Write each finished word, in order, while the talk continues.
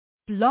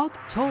Blog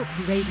Talk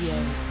Radio.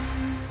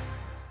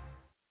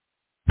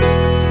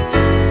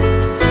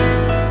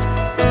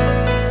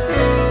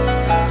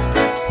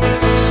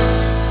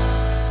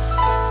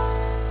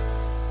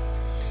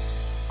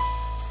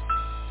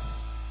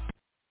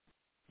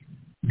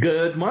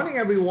 Good morning,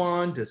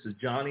 everyone. This is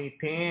Johnny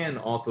Tan,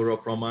 author of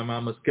From My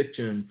Mama's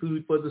Kitchen,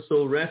 Food for the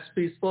Soul,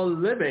 Recipes for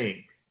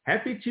Living.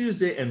 Happy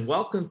Tuesday and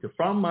welcome to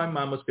From My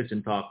Mama's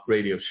Kitchen Talk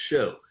radio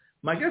show.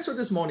 My guest for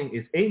this morning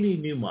is Amy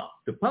Newmark,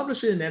 the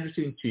publisher and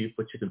editor-in-chief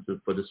for Chicken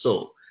Soup for the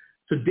Soul.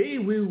 Today,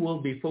 we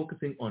will be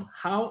focusing on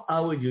how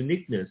our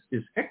uniqueness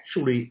is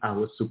actually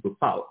our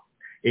superpower.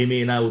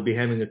 Amy and I will be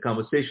having a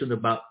conversation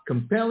about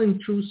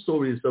compelling true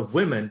stories of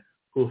women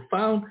who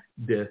found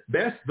the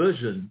best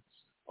versions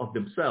of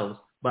themselves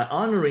by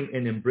honoring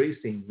and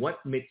embracing what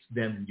makes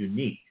them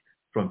unique.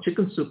 From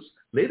Chicken Soup's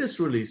latest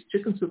release,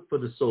 Chicken Soup for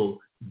the Soul,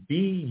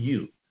 Be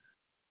You,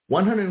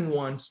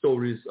 101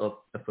 Stories of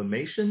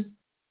Affirmation,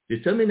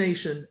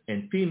 Determination,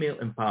 and Female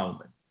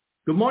Empowerment.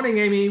 Good morning,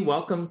 Amy.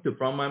 Welcome to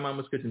From My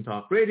Mama's Kitchen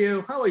Talk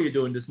Radio. How are you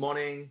doing this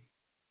morning?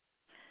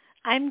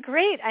 I'm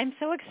great. I'm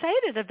so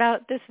excited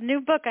about this new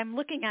book. I'm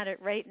looking at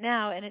it right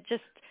now, and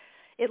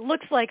it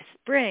looks like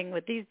spring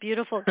with these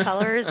beautiful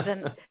colors,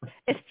 and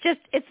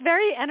it's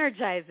very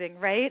energizing,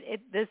 right?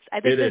 I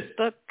think this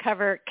book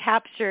cover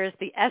captures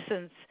the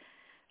essence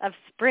of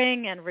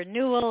spring and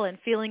renewal and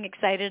feeling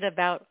excited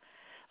about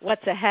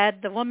what's ahead.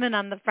 The woman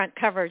on the front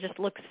cover just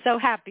looks so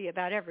happy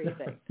about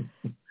everything.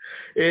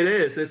 It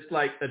is. It's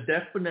like a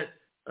definite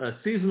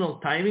seasonal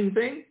timing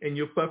thing, and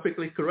you're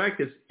perfectly correct.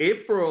 It's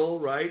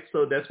April, right?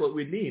 So that's what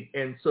we need.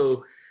 And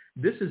so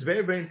this is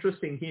very, very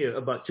interesting here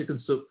about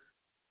Chicken Soup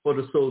for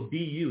the Soul, Be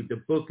You. The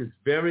book is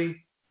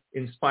very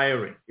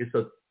inspiring. It's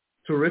a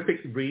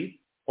terrific read.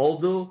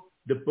 Although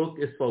the book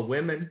is for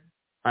women,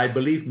 I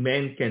believe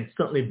men can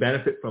certainly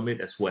benefit from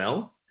it as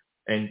well.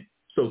 And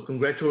so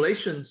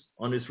congratulations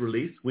on its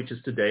release, which is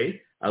today.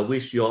 I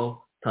wish you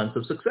all tons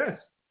of success.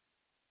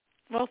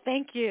 Well,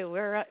 thank you.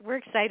 We're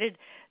excited.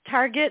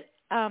 Target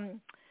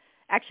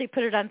actually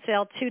put it on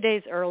sale 2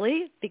 days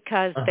early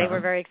because they were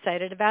very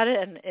excited about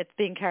it, and it's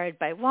being carried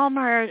by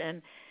Walmart.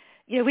 And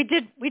you know, we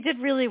did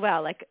really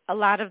well. Like a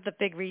lot of the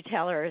big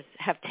retailers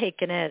have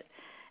taken it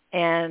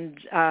and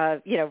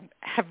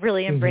have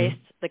really embraced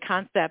the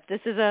concept. This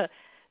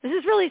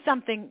is really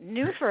something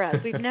new for us.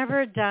 We've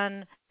never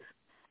done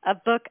a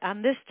book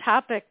on this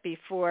topic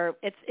before.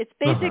 It's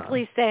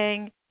basically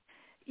saying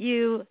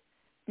you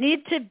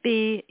need to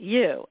be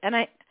you.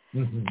 And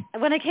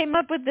when I came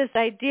up with this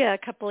idea a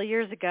couple of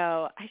years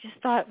ago, I just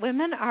thought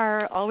women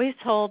are always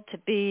told to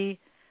be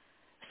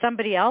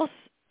somebody else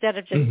instead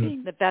of just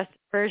being the best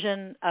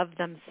version of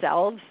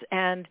themselves.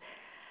 And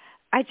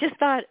I just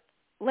thought,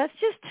 let's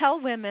just tell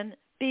women,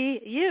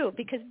 be you,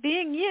 because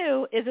being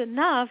you is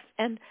enough.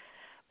 And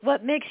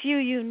what makes you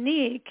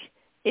unique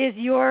is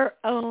your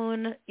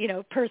own,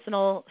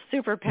 personal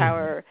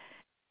superpower.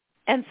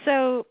 And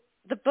so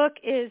the book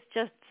is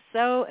just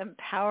so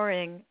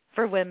empowering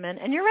for women.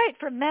 And you're right,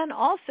 for men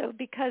also,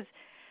 because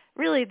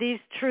really these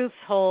truths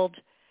hold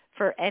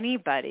for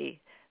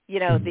anybody.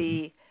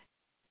 The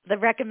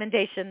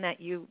recommendation that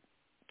you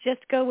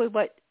just go with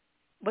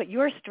what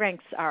your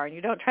strengths are, and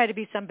you don't try to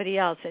be somebody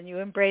else, and you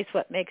embrace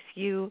what makes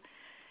you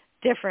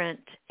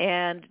different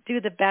and do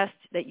the best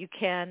that you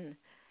can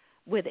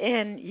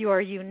within your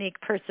unique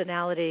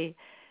personality.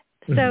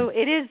 So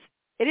it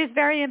is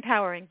very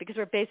empowering because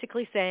we're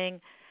basically saying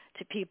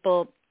to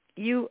people,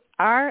 you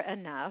are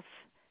enough.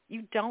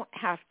 You don't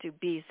have to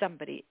be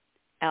somebody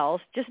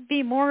else. Just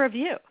be more of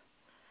you.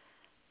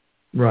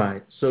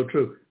 Right. So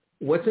true.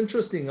 What's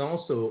interesting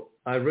also,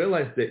 I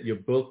realized that your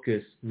book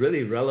is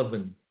really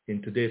relevant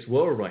in today's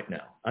world right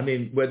now. I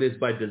mean, whether it's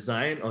by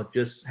design or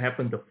just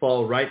happened to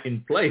fall right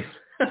in place.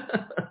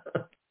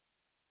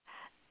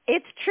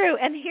 It's true.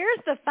 And here's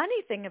the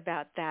funny thing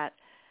about that.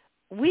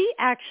 We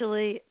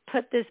actually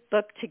put this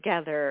book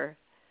together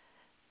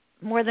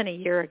more than a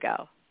year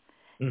ago.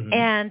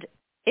 And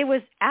it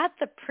was at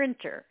the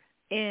printer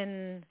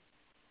in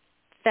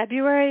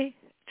February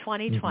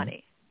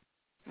 2020,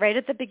 right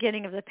at the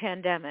beginning of the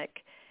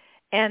pandemic.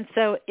 And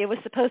so it was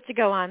supposed to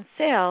go on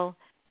sale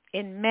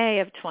in May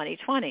of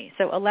 2020,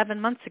 so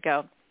 11 months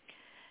ago.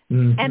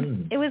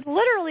 And it was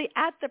literally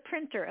at the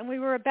printer, and we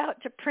were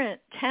about to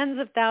print tens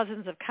of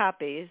thousands of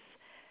copies.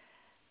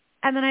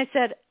 And then I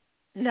said,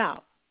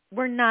 no,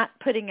 we're not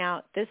putting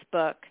out this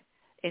book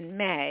in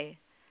May.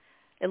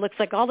 It looks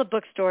like all the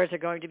bookstores are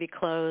going to be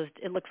closed.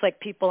 It looks like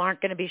people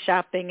aren't going to be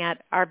shopping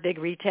at our big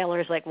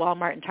retailers like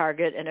Walmart and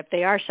Target. And if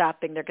they are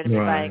shopping, they're going to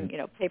be buying,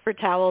 paper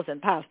towels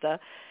and pasta.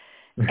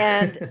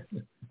 And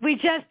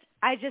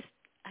I just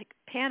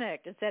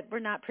panicked and said, we're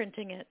not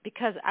printing it,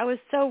 because I was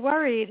so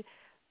worried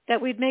that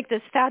we'd make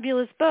this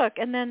fabulous book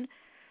and then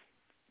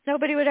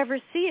nobody would ever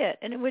see it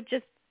and it would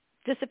just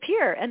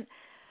disappear. And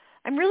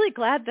I'm really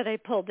glad that I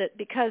pulled it,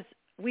 because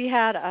we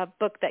had a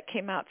book that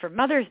came out for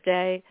Mother's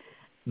Day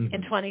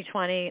in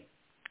 2020,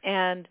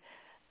 and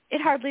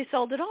it hardly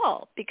sold at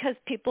all because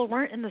people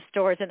weren't in the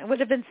stores. And it would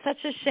have been such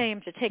a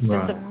shame to take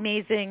this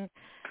amazing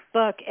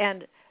book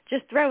and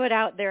just throw it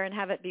out there and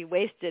have it be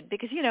wasted.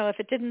 Because, if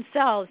it didn't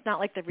sell, it's not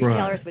like the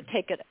retailers would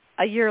take it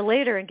a year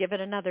later and give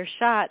it another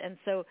shot. And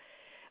so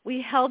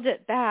we held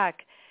it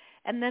back.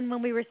 And then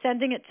when we were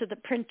sending it to the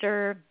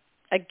printer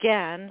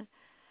again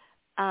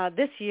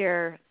this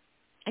year,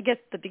 I guess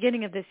the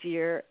beginning of this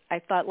year, I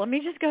thought, let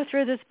me just go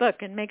through this book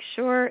and make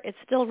sure it's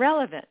still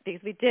relevant,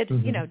 because we did,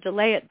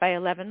 delay it by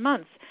 11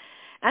 months.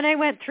 And I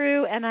went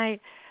through and I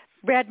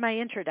read my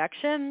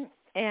introduction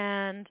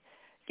and,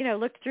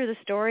 looked through the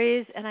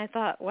stories, and I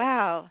thought,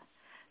 wow,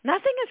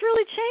 nothing has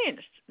really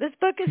changed. This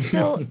book is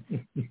still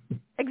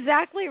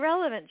exactly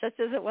relevant, just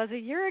as it was a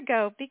year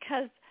ago,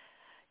 because,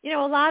 a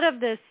lot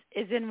of this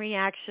is in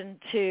reaction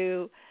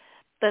to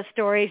the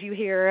stories you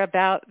hear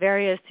about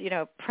various,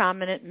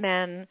 prominent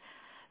men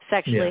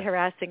sexually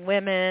harassing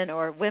women,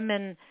 or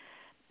women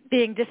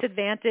being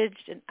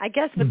disadvantaged. And I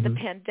guess with the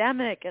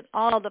pandemic and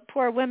all the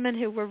poor women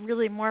who were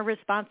really more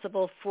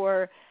responsible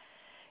for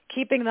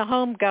keeping the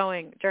home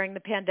going during the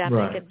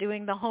pandemic and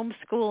doing the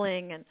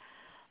homeschooling and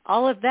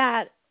all of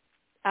that,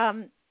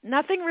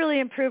 nothing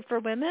really improved for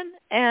women.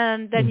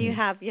 And then you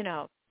have,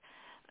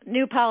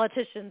 new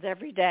politicians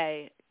every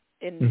day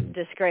in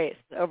disgrace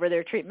over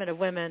their treatment of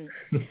women.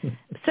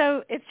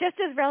 So it's just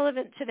as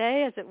relevant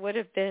today as it would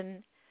have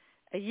been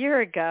a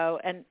year ago.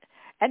 And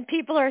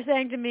people are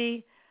saying to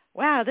me,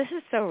 wow, this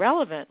is so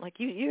relevant. Like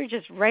you're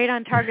just right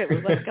on target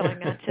with what's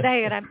going on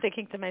today. And I'm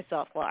thinking to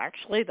myself, well,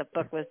 actually the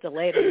book was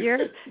delayed a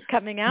year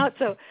coming out.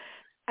 So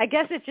I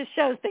guess it just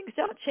shows things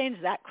don't change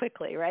that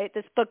quickly, right?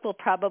 This book will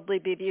probably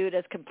be viewed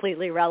as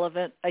completely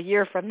relevant a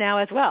year from now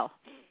as well.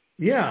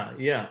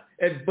 Yeah.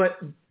 But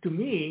to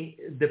me,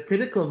 the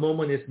pinnacle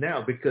moment is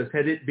now, because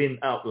had it been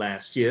out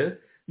last year,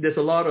 there's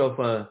a lot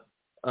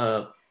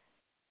of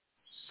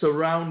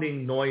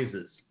surrounding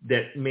noises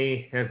that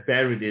may have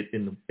buried it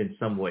in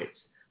some ways.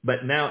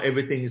 But now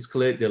everything is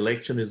clear, the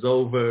election is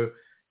over,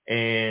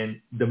 and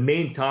the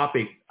main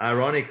topic,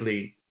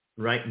 ironically,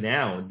 right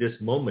now, this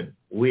moment,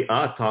 we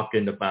are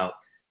talking about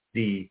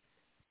the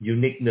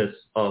uniqueness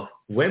of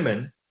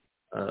women,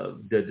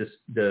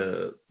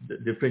 the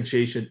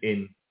differentiation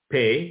in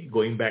pay,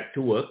 going back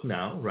to work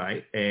now,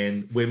 right?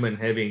 And women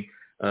having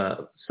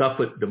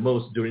suffered the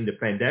most during the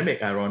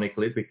pandemic,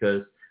 ironically,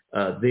 because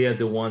they are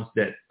the ones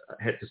that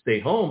had to stay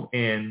home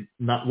and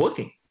not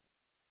working.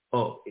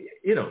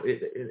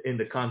 In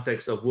the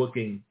context of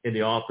working in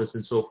the office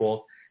and so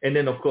forth. And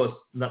then, of course,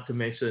 not to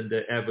mention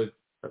the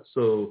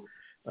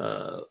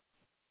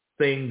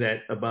thing that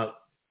about,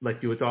 like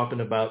you were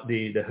talking about,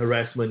 the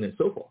harassment and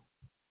so forth.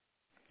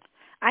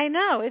 I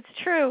know, it's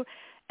true.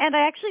 And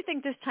I actually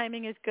think this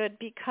timing is good,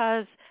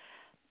 because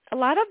a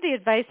lot of the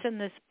advice in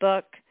this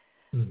book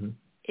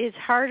is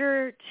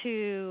harder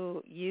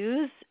to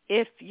use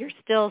if you're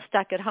still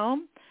stuck at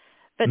home.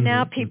 But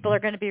now people are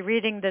going to be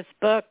reading this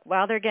book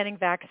while they're getting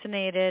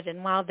vaccinated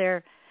and while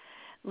they're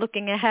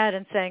looking ahead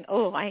and saying,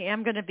 oh, I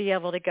am going to be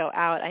able to go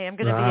out. I am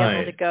going to be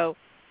able to go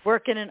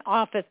work in an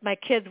office. My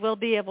kids will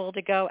be able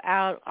to go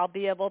out. I'll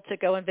be able to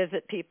go and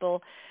visit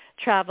people,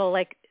 travel.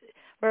 Like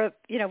we're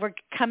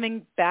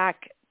coming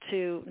back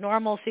to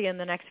normalcy in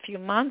the next few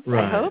months,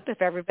 I hope,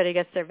 if everybody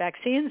gets their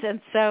vaccines.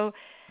 And so,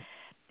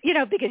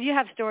 because you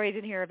have stories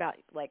in here about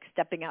like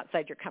stepping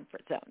outside your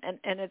comfort zone,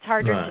 and it's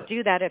harder to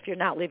do that if you're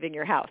not leaving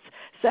your house.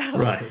 So,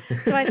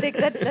 so I think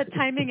that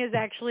timing is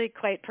actually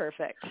quite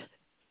perfect.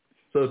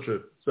 So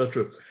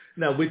true.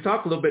 Now, we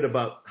talked a little bit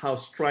about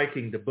how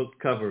striking the book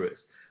cover is.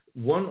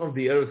 One of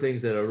the other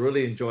things that I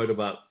really enjoyed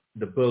about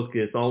the book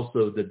is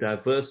also the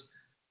diverse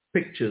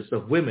pictures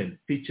of women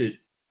featured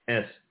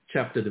as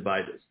chapter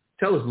dividers.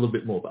 Tell us a little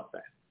bit more about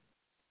that.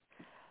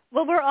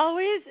 Well, we're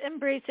always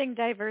embracing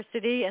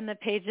diversity in the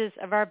pages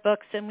of our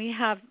books, and we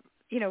have,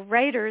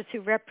 writers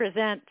who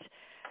represent,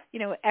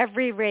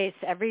 every race,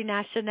 every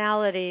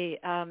nationality,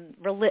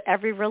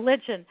 every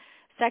religion,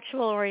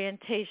 sexual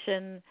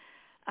orientation,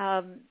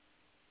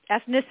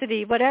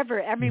 ethnicity,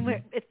 whatever. I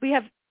mean, we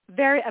have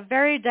a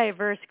very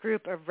diverse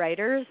group of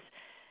writers,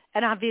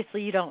 and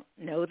obviously you don't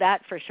know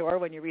that for sure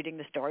when you're reading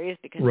the stories,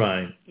 because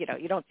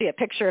you don't see a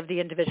picture of the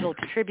individual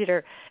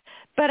contributor.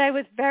 But I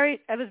was very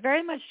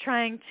much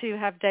trying to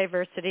have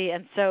diversity,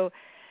 and so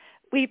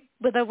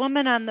with a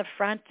woman on the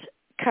front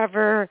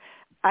cover,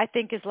 I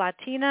think is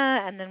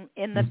Latina, and then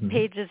in the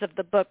pages of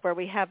the book where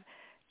we have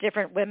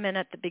different women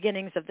at the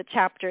beginnings of the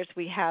chapters,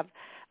 we have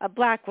a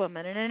black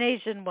woman and an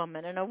Asian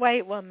woman and a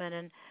white woman,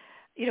 and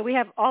we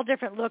have all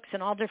different looks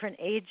and all different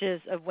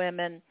ages of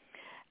women.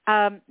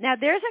 Now,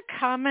 there's a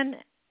common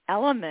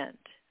element.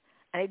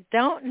 I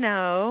don't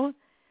know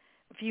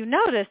if you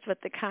noticed what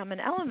the common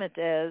element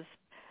is,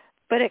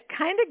 but it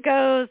kind of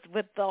goes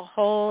with the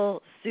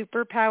whole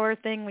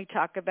superpower thing we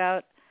talk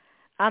about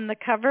on the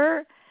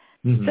cover.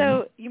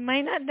 So you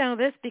might not know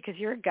this because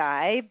you're a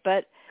guy,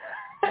 but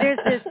there's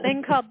this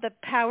thing called the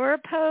power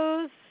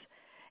pose.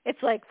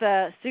 It's like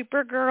the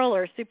Supergirl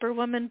or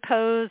Superwoman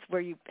pose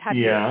where you have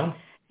your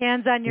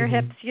hands on your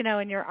hips,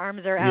 and your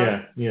arms are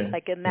out,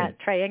 like in that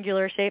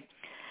triangular shape.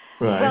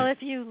 Right. Well,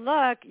 if you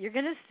look, you're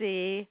going to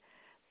see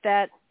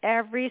that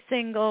every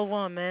single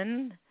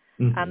woman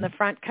on the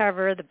front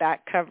cover, the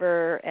back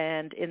cover,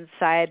 and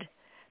inside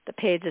the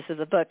pages of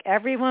the book.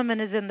 Every woman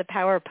is in the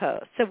power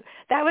pose. So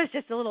that was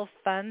just a little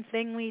fun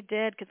thing we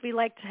did because we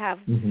like to have,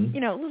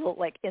 little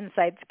like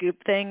inside scoop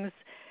things.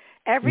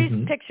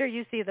 Every picture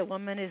you see, the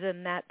woman is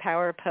in that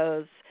power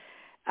pose.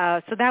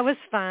 So that was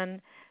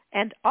fun.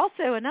 And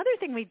also another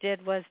thing we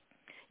did was,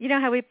 you know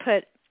how we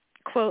put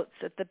quotes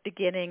at the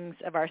beginnings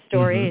of our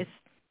stories?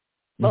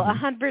 Well,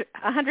 100%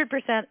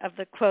 of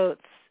the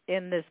quotes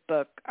in this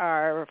book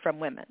are from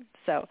women.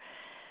 So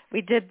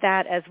we did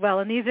that as well.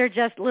 And these are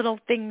just little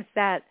things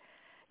that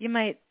you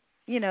might,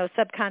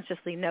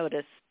 subconsciously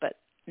notice, but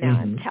now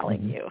I'm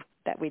telling you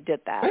that we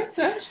did that.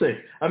 Fantastic.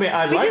 I mean,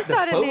 I we like just the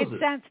thought poses. it made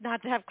sense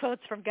not to have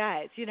quotes from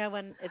guys,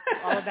 when it's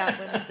all about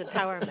women's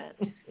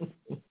empowerment.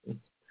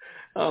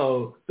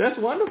 Oh, that's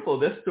wonderful.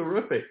 That's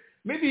terrific.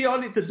 Maybe y'all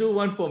need to do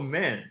one for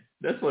men.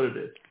 That's what it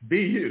is.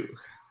 Be you.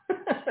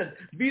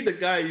 Be the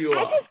guy you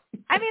are.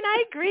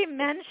 I agree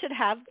men should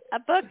have a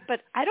book,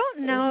 but I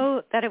don't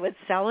know that it would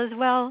sell as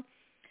well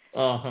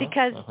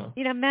because,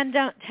 men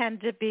don't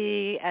tend to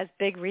be as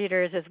big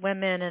readers as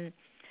women. And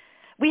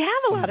we have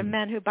a lot of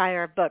men who buy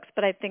our books,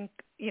 but I think,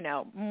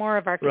 more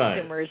of our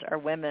consumers are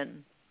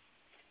women.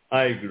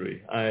 I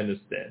agree. I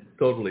understand.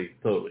 Totally.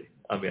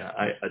 I mean,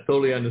 I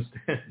totally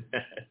understand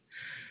that.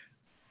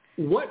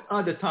 What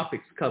are the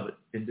topics covered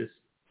in this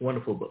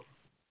wonderful book?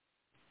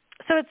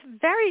 So it's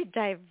very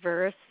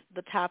diverse,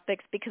 the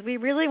topics, because we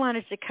really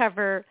wanted to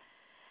cover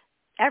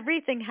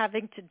everything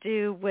having to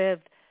do with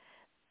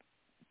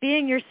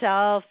being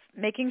yourself,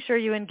 making sure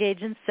you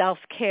engage in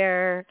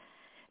self-care,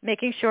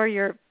 making sure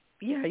you're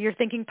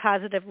thinking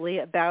positively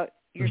about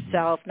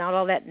yourself, not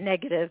all that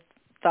negative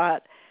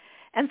thought.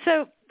 And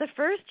so the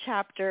first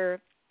chapter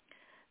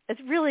is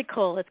really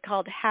cool. It's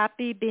called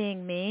Happy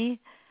Being Me.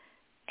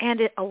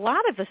 And a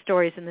lot of the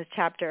stories in this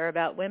chapter are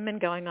about women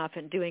going off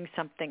and doing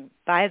something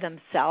by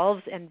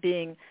themselves and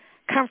being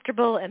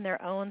comfortable in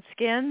their own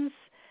skins.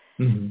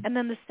 And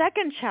then the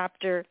second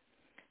chapter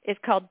is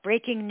called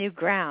Breaking New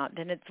Ground.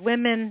 And it's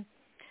women,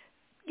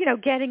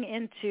 getting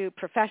into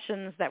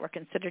professions that were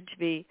considered to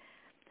be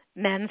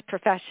men's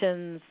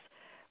professions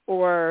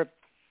or,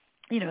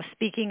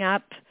 speaking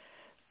up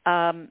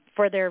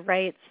for their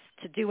rights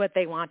to do what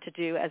they want to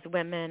do as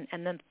women.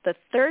 And then the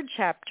third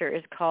chapter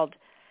is called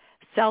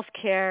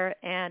Self-Care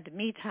and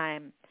Me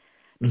Time,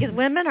 because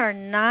women are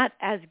not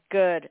as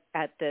good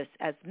at this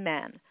as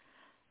men.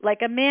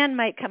 Like a man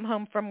might come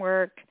home from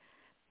work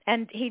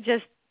and he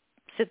just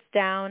sits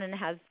down and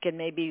can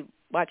maybe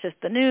watches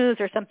the news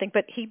or something,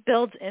 but he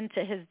builds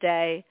into his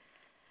day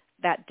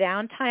that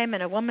downtime.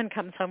 And a woman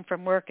comes home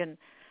from work and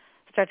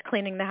starts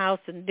cleaning the house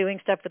and doing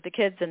stuff with the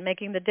kids and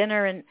making the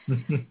dinner, and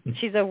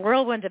she's a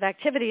whirlwind of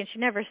activity and she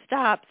never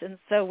stops. And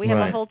so we have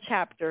a whole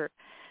chapter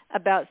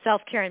about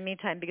self-care and me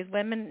time, because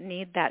women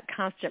need that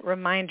constant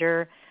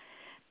reminder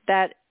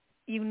that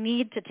you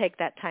need to take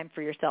that time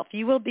for yourself.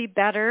 You will be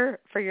better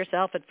for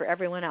yourself and for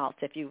everyone else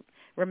if you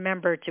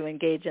remember to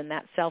engage in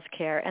that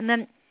self-care. And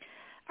then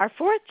our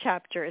fourth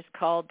chapter is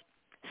called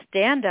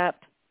Stand Up,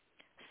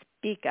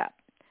 Speak Up,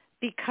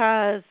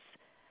 because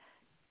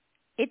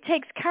it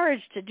takes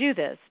courage to do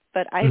this,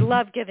 but I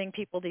love giving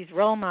people these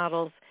role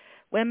models,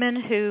 women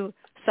who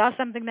saw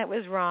something that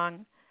was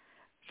wrong,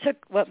 took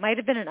what might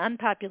have been an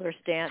unpopular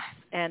stance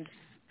and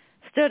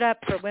stood up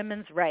for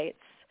women's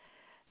rights,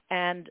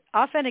 and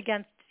often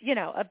against,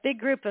 a big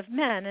group of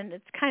men, and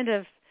it's kind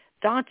of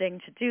daunting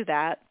to do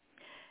that.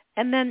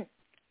 And then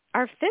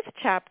our fifth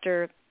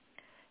chapter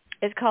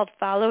is called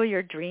Follow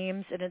Your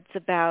Dreams, and it's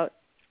about,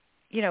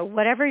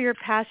 whatever your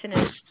passion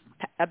is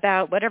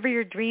about, whatever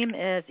your dream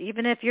is,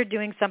 even if you're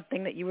doing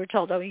something that you were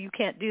told, you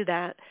can't do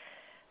that,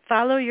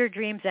 follow your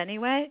dreams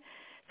anyway.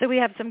 So we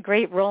have some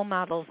great role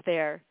models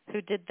there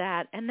who did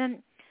that. And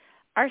then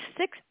our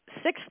sixth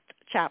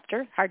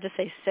chapter, hard to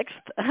say sixth,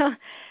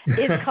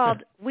 is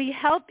called We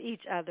Help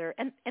Each Other.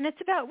 And it's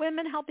about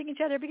women helping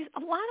each other, because a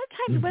lot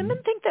of times women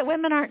think that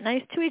women aren't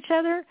nice to each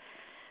other.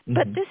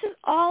 But this is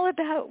all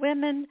about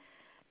women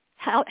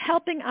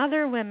helping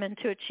other women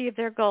to achieve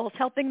their goals,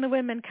 helping the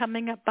women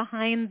coming up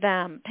behind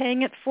them,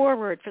 paying it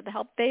forward for the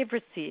help they've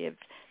received.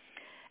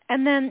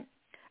 And then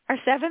our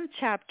seventh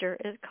chapter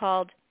is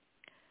called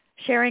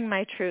Sharing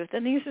My Truth.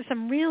 And these are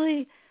some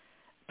really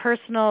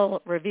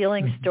personal,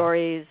 revealing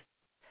stories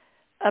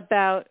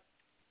about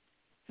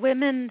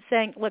women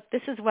saying, look,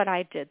 this is what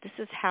I did. This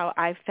is how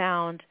I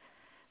found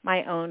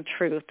my own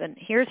truth. And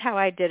here's how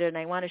I did it, and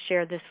I want to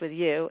share this with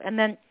you. And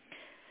then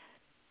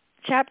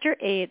chapter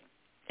 8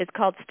 is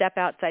called Step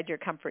Outside Your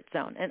Comfort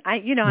Zone. And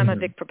I'm a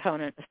big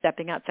proponent of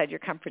stepping outside your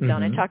comfort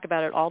zone. I talk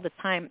about it all the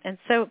time. And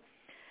so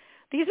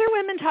these are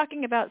women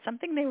talking about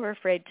something they were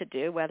afraid to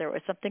do, whether it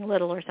was something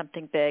little or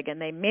something big, and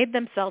they made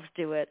themselves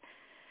do it,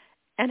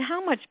 and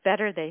how much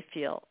better they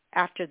feel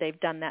after they've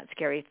done that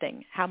scary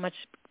thing, how much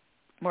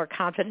more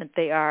confident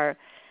they are,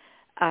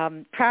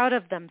 proud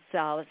of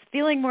themselves,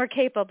 feeling more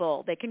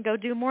capable. They can go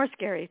do more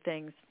scary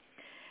things.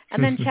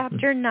 And then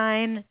chapter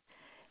 9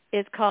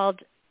 is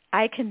called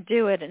I Can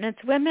Do It, and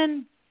it's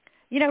women,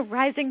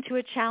 rising to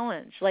a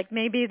challenge, like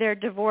maybe they're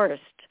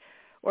divorced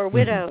or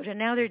widowed, and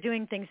now they're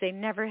doing things they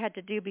never had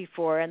to do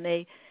before, and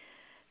they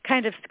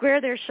kind of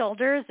square their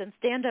shoulders and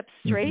stand up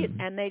straight,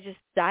 and they just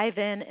dive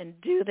in and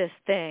do this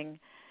thing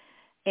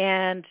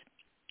and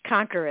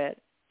conquer it.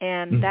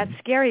 And that's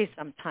scary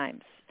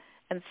sometimes.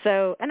 And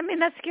so, and I mean,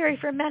 that's scary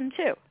for men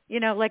too. You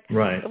know, like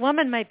the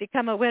woman might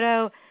become a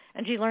widow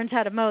and she learns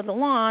how to mow the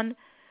lawn,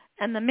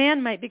 and the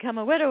man might become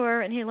a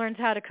widower and he learns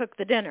how to cook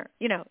the dinner.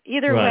 You know,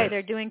 either way,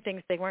 they're doing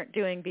things they weren't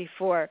doing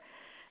before.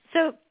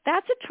 So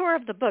that's a tour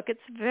of the book. It's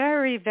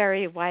very,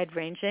 very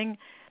wide-ranging,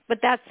 but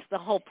that's the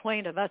whole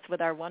point of us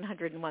with our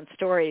 101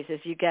 stories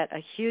is you get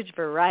a huge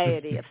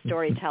variety of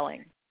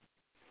storytelling.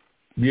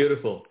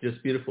 Beautiful,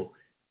 just beautiful.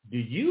 Do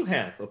you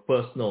have a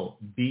personal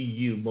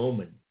BU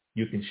moment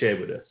you can share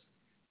with us?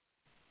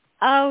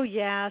 Oh,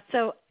 yeah.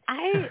 So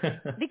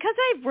because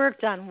I've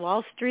worked on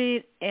Wall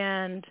Street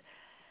and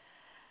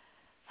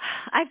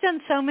I've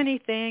done so many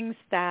things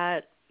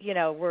that, you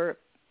know, were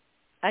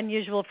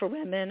unusual for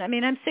women. I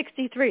mean, I'm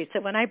 63,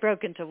 so when I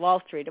broke into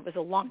Wall Street, it was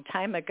a long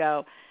time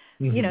ago.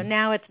 You know,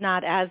 now it's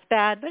not as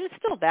bad, but it's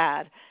still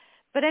bad.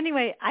 But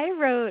anyway, I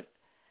wrote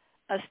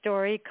a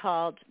story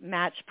called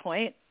Match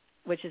Point,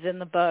 which is in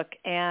the book.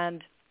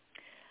 And,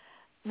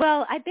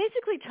 well, I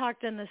basically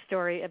talked in the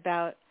story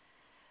about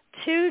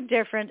two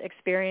different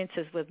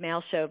experiences with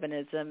male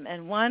chauvinism,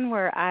 and one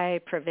where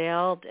I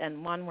prevailed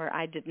and one where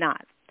I did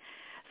not.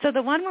 So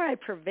the one where I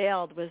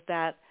prevailed was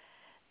that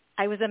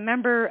I was a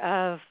member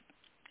of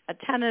a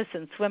tennis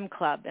and swim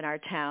club in our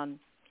town,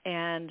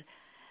 and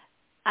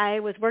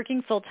I was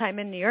working full-time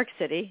in New York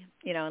City,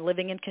 you know, and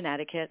living in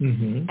Connecticut,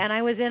 and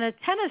I was in a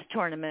tennis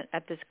tournament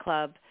at this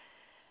club.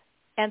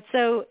 And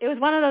so it was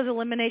one of those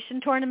elimination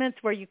tournaments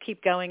where you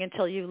keep going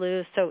until you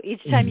lose. So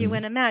each time you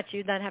win a match,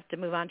 you then have to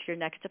move on to your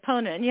next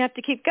opponent, and you have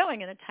to keep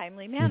going in a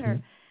timely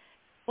manner.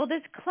 Well,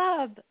 this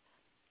club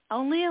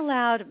only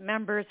allowed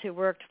members who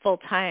worked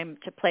full-time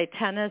to play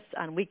tennis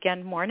on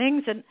weekend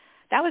mornings, and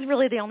that was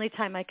really the only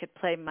time I could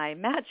play my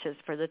matches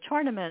for the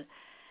tournament.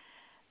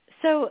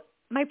 So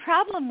my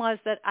problem was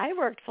that I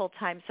worked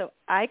full-time, so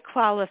I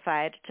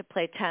qualified to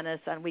play tennis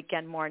on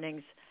weekend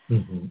mornings.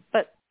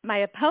 But my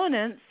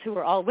opponents, who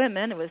were all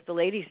women, it was the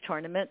ladies'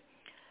 tournament,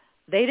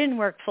 they didn't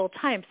work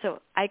full-time,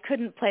 so I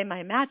couldn't play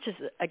my matches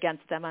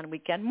against them on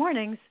weekend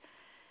mornings.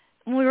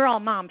 And we were all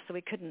moms, so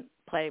we couldn't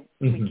play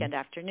weekend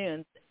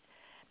afternoons.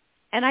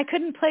 And I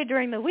couldn't play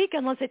during the week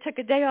unless I took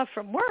a day off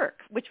from work,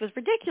 which was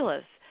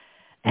ridiculous.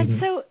 And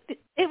so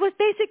it was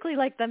basically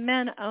like the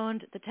men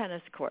owned the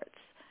tennis courts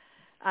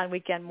on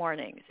weekend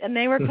mornings, and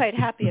they were quite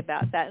happy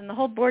about that. And the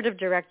whole board of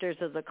directors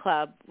of the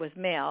club was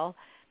male,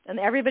 and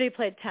everybody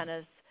played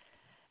tennis.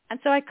 And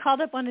so I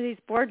called up one of these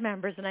board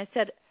members, and I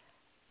said,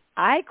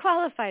 I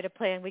qualify to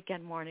play on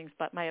weekend mornings,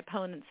 but my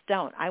opponents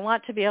don't. I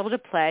want to be able to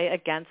play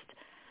against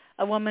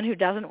a woman who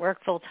doesn't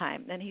work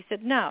full-time. And he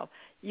said, no,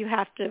 you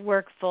have to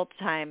work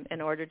full-time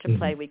in order to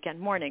play weekend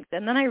mornings.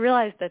 And then I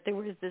realized that there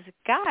was this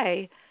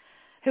guy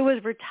who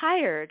was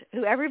retired,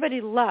 who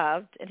everybody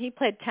loved, and he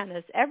played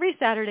tennis every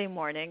Saturday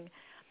morning.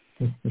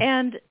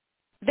 And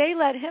they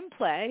let him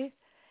play,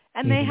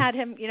 and they had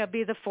him, you know,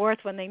 be the fourth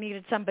when they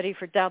needed somebody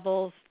for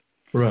doubles.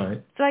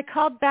 Right. So I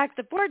called back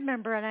the board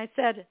member, and I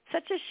said,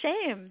 such a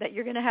shame that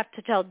you're going to have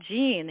to tell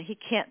Gene he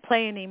can't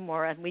play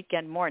anymore on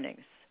weekend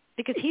mornings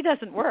because he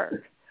doesn't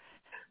work.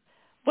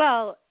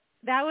 Well,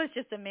 that was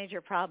just a major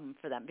problem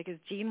for them because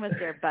Gene was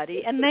their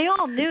buddy, and they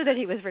all knew that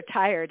he was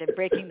retired and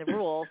breaking the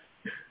rules.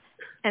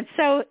 And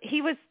so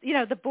he was, you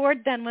know, the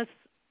board then was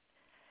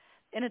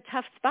in a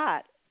tough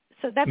spot.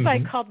 So that's why I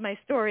called my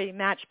story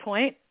Match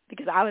Point,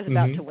 because I was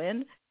about to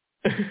win.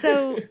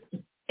 So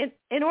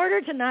in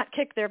order to not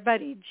kick their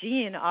buddy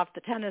Gene off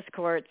the tennis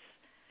courts,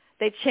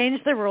 they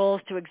changed the rules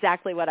to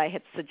exactly what I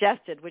had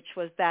suggested, which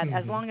was that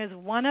as long as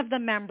one of the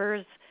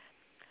members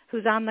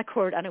who's on the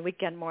court on a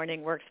weekend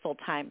morning works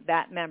full-time,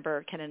 that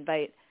member can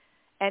invite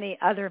any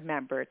other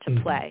member to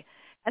play.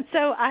 And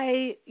so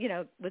I, you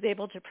know, was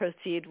able to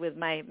proceed with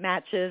my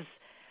matches,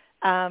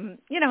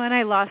 you know, and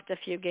I lost a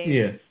few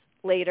games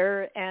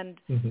later, and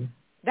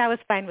that was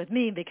fine with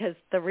me because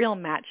the real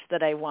match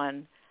that I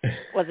won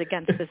was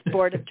against this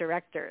board of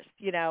directors.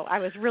 You know, I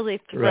was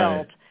really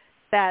thrilled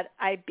that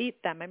I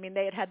beat them. I mean,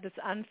 they had had this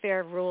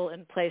unfair rule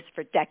in place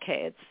for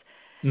decades.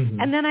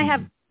 And then I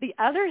have the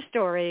other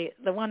story,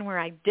 the one where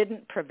I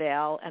didn't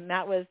prevail, and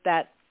that was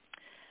that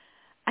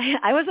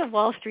I was a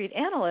Wall Street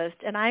analyst,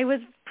 and I was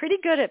pretty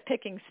good at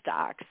picking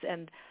stocks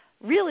and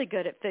really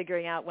good at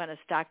figuring out when a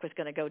stock was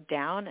going to go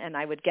down, and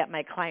I would get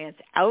my clients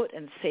out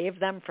and save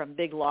them from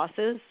big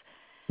losses.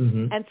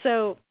 And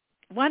so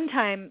one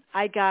time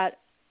I got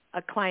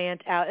a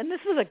client out, and this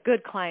was a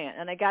good client,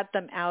 and I got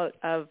them out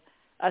of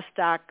a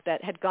stock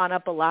that had gone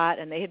up a lot,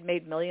 and they had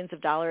made millions of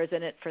dollars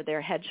in it for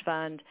their hedge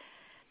fund.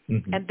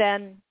 And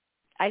then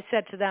I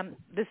said to them,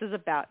 this is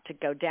about to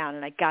go down,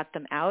 and I got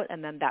them out,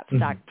 and then that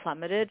stock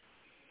plummeted.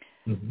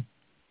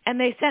 And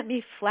they sent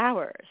me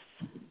flowers.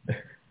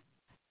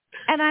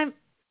 And I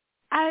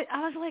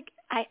was like,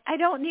 I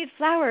don't need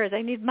flowers.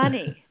 I need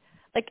money.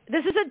 Like,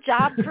 this is a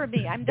job for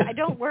me. I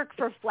don't work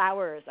for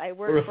flowers. I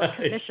work for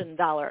commission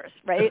dollars,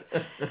 right?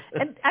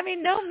 And, I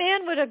mean, no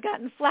man would have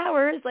gotten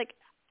flowers. Like,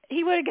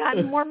 he would have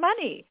gotten more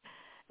money.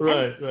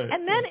 Right.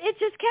 And then it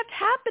just kept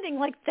happening.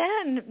 Like,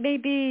 then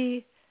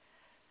maybe,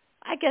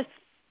 I guess,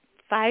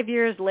 5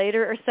 years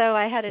later or so,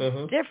 I had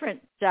a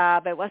different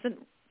job. I wasn't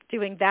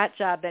doing that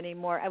job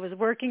anymore. I was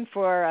working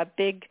for a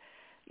big,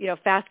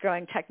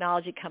 fast-growing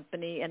technology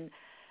company, and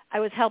I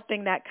was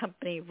helping that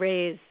company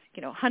raise,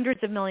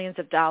 hundreds of millions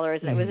of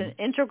dollars. And I was an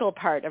integral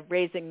part of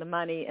raising the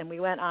money. And we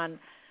went on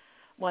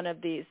one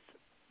of these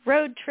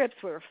road trips.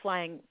 We were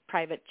flying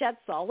private jets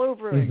all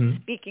over and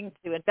speaking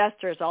to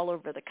investors all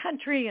over the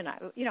country. And I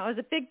was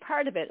a big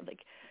part of it. Like,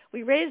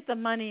 we raised the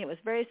money. It was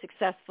very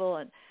successful.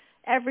 And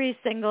every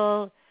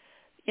single,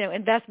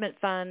 investment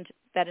fund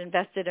that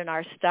invested in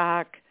our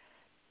stock,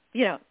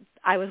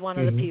 I was one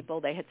of the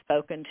people they had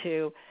spoken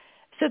to.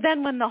 So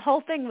then when the whole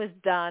thing was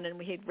done and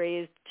we had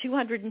raised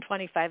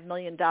 $225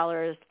 million,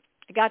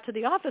 I got to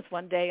the office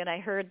one day and I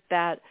heard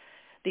that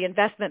the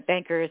investment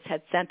bankers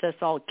had sent us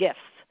all gifts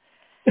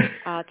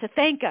to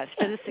thank us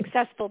for the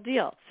successful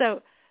deal.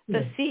 So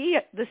the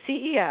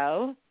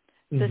CEO,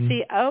 the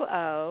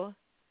COO,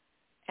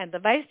 and the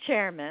vice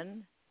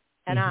chairman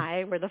and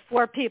I were the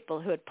four people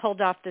who had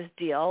pulled off this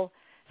deal.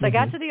 So I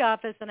got to the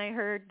office and I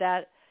heard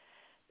that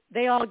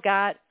they all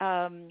got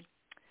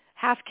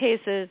half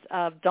cases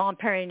of Dom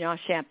Perignon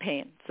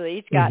champagne. So they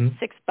each got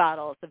 6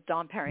 bottles of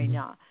Dom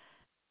Perignon,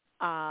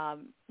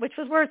 which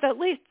was worth at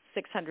least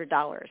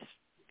 $600.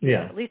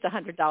 Yeah. At least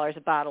 $100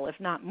 a bottle, if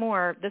not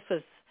more. This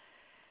was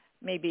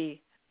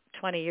maybe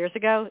 20 years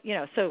ago,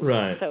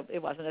 so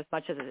it wasn't as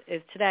much as it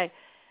is today.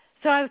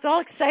 So I was all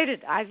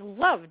excited. I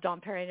love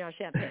Dom Perignon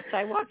champagne. So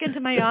I walk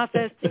into my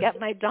office to get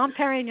my Dom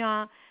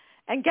Perignon,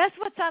 and guess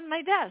what's on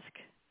my desk?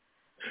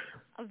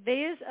 A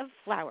vase of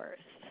flowers.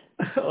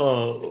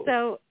 Oh.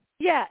 So,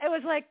 yeah, it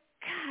was like,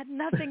 God,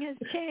 nothing has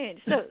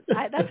changed. So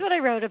that's what I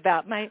wrote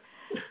about, my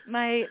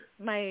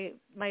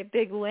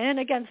big win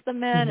against the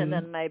men and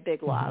then my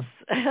big loss.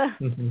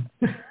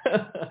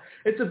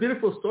 It's a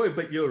beautiful story,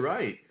 but you're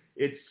right.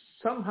 It's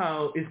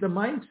the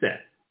mindset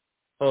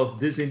of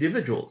these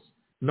individuals,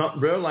 not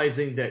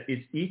realizing that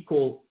it's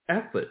equal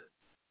effort.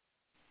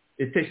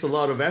 It takes a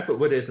lot of effort,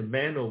 whether it's a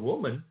man or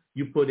woman,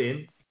 you put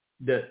in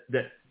that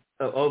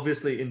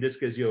obviously in this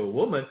case you're a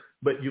woman,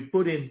 but you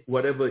put in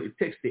whatever it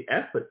takes, the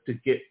effort to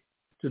get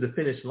to the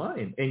finish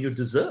line, and you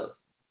deserve,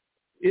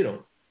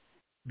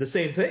 the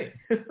same thing.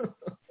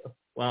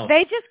 Wow.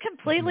 They just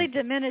completely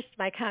diminished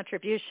my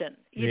contribution,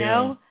 you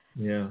know?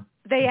 Yeah.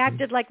 They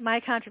acted like my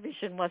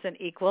contribution wasn't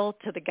equal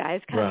to the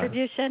guy's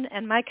contribution,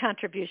 and my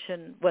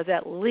contribution was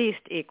at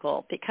least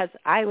equal because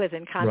I was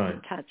in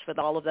constant touch with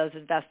all of those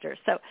investors.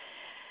 So,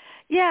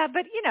 yeah,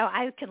 but,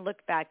 I can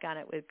look back on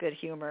it with good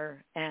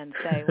humor and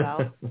say,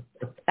 well,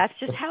 that's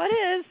just how it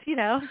is,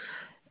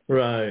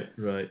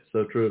 Right.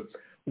 So true.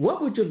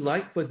 What would you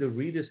like for the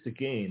readers to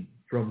gain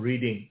from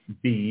reading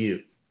Be You?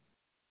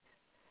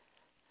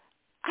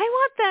 I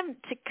want them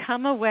to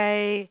come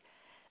away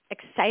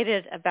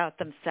excited about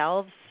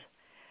themselves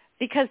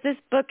because this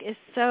book is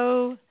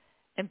so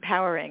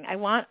empowering. I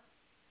want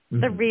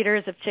the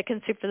readers of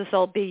Chicken Soup for the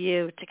Soul Be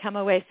You to come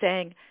away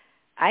saying,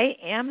 I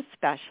am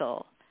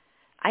special.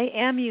 I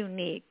am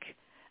unique.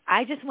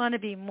 I just want to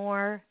be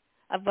more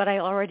of what I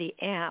already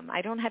am.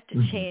 I don't have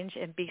to change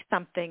and be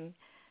something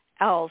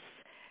else.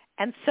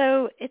 And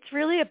so it's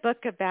really a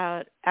book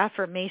about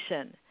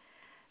affirmation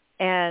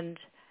and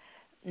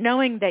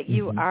knowing that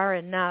you are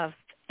enough.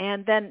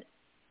 And then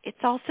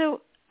it's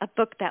also a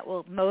book that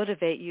will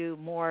motivate you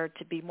more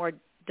to be more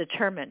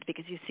determined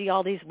because you see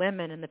all these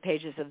women in the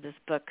pages of this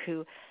book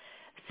who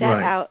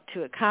set out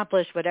to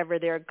accomplish whatever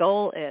their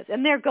goal is.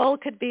 And their goal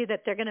could be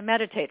that they're going to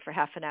meditate for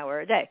half an hour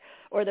a day,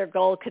 or their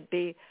goal could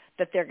be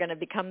that they're going to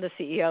become the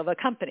CEO of a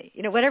company.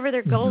 Whatever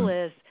their goal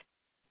is,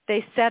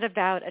 they set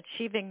about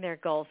achieving their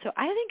goal. So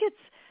I think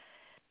it's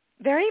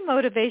very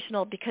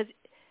motivational because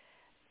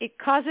it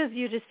causes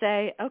you to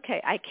say,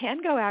 okay, I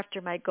can go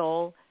after my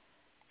goal,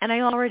 and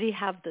I already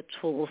have the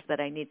tools that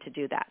I need to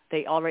do that.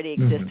 They already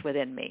exist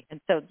within me. And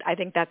so I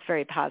think that's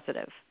very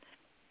positive.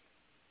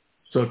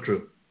 So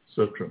true.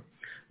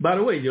 By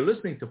the way, you're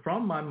listening to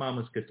From My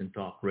Mama's Kitchen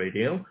Talk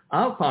Radio.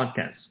 Our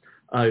podcasts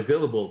are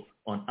available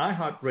on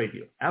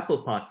iHeartRadio,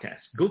 Apple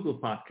Podcasts, Google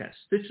Podcasts,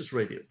 Stitches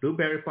Radio,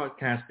 Blueberry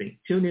Podcasting,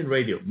 TuneIn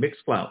Radio,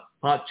 Mixcloud,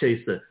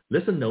 Podchaser,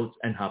 Listen Notes,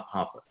 and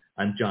Hopper.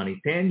 I'm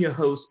Johnny Tan, your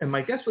host, and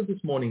my guest for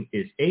this morning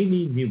is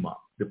Amy Newmark,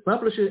 the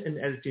publisher and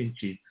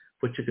editor-in-chief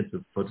for Chicken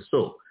Soup for the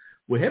Soul.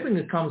 We're having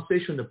a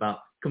conversation about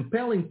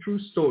compelling true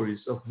stories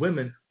of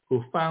women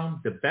who found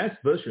the best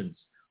versions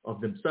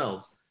of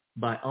themselves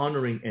by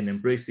honoring and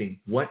embracing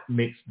what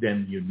makes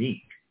them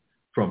unique.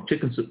 From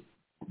Chicken Soup,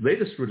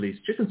 latest release,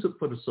 Chicken Soup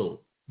for the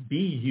Soul, Be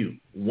You,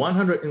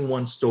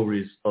 101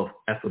 Stories of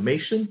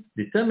Affirmation,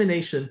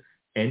 Determination,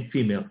 and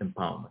Female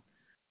Empowerment.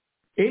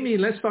 Amy,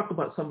 let's talk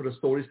about some of the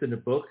stories in the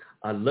book.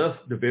 I love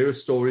the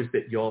various stories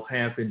that you all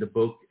have in the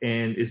book,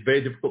 and it's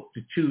very difficult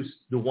to choose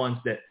the ones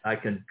that I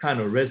can kind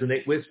of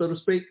resonate with, so to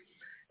speak.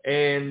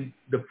 And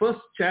the first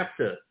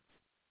chapter,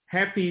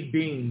 Happy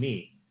Being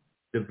Me,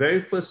 the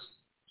very first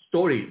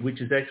story,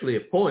 which is actually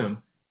a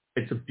poem,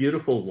 it's a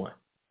beautiful one.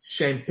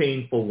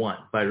 Champagne for One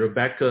by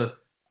Rebecca,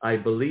 I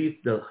believe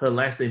her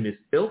last name is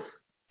Ilf,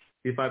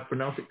 if I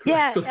pronounce it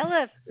correctly. Yeah,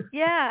 Elif.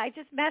 Yeah, I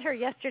just met her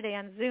yesterday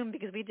on Zoom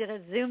because we did a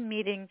Zoom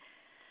meeting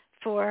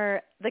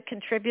for the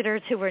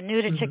contributors who were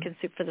new to Chicken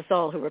Soup for the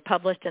Soul, who were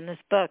published in this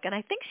book. And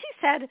I think she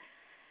said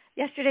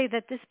yesterday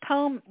that this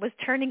poem was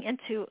turning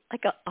into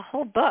like a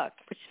whole book,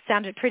 which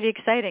sounded pretty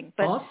exciting.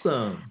 But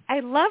awesome. I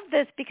love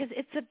this because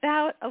it's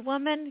about a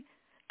woman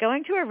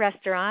going to a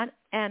restaurant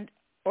and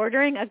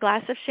ordering a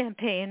glass of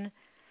champagne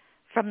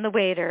from the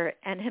waiter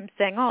and him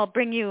saying, oh, I'll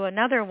bring you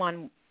another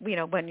one,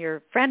 when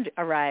your friend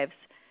arrives.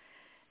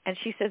 And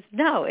she says,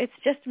 no, it's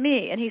just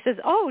me. And he says,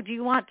 oh, do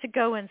you want to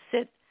go and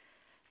sit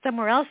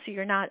somewhere else so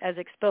you're not as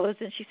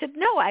exposed? And she said,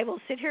 no, I will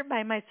sit here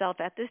by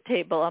myself at this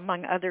table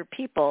among other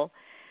people.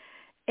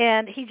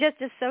 And he just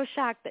is so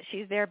shocked that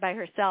she's there by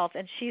herself,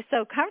 and she's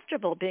so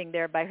comfortable being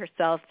there by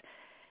herself.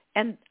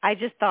 And I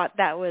just thought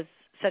that was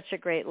such a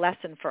great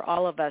lesson for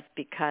all of us,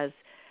 because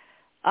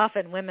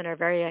often women are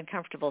very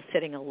uncomfortable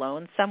sitting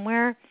alone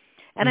somewhere.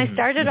 And I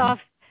started off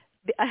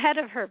ahead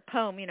of her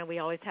poem. We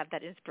always have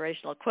that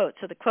inspirational quote.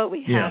 So the quote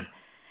we have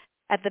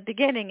at the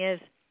beginning is,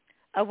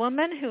 a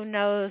woman who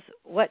knows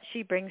what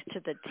she brings to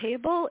the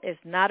table is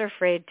not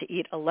afraid to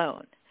eat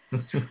alone.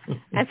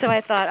 And so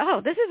I thought,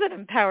 oh, this is an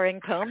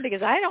empowering poem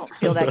because I don't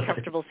feel that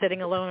comfortable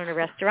sitting alone in a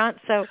restaurant.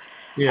 So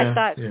I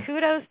thought,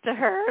 kudos to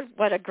her.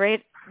 What a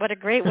great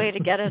way to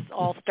get us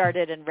all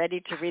started and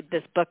ready to read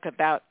this book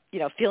about,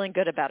 feeling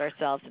good about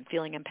ourselves and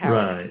feeling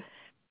empowered.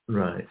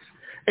 Right.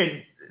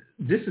 And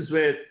this is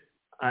where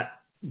I'm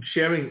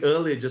sharing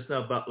earlier just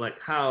now about like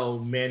how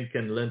men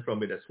can learn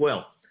from it as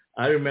well.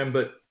 I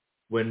remember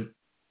when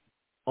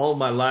all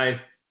my life,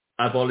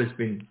 I've always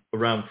been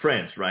around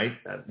friends, right?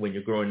 When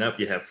you're growing up,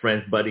 you have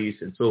friends, buddies,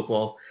 and so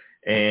forth.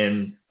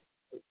 And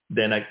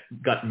then I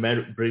got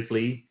married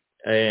briefly.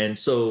 And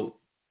so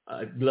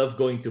I love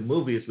going to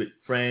movies with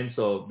friends,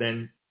 or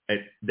then at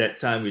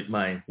that time with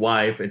my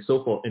wife and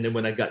so forth. And then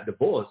when I got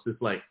divorced,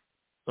 it's like,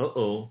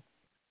 I'm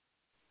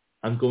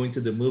going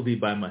to the movie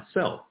by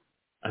myself.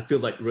 I feel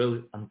like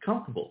really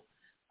uncomfortable.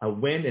 I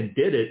went and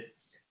did it.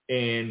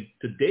 And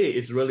today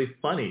it's really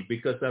funny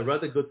because I'd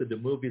rather go to the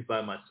movies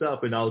by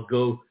myself, and I'll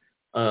go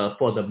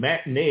for the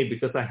matinee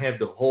because I have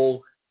the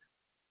whole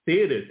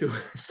theater to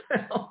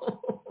myself,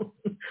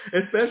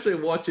 especially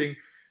watching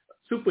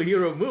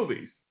superhero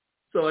movies.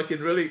 So I can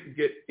really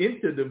get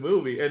into the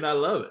movie, and I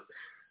love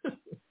it.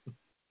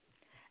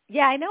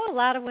 Yeah, I know a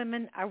lot of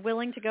women are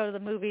willing to go to the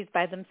movies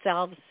by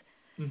themselves,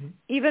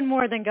 even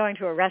more than going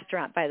to a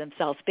restaurant by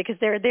themselves, because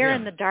they're there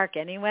in the dark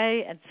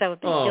anyway, and so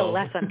they feel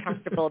less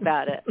uncomfortable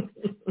about it.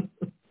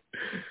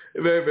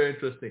 Very, very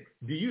interesting.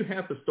 Do you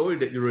have a story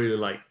that you really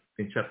like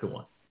in chapter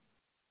 1?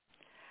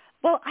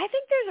 Well, I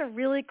think there's a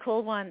really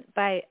cool one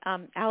by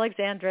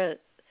Alexandra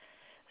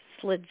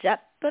Sljepovic.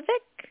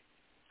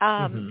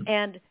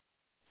 And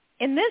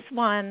in this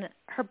one,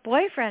 her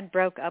boyfriend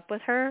broke up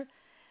with her,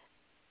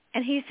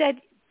 and he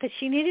said that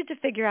she needed to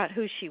figure out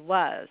who she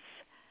was.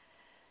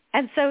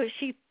 And so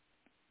she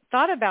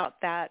thought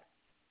about that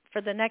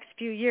for the next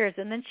few years,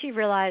 and then she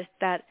realized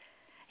that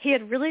he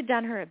had really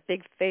done her a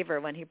big favor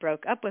when he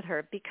broke up with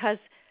her, because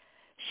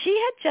she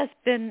had just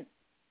been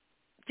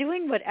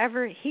doing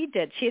whatever he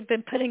did. She had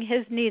been putting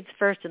his needs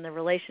first in the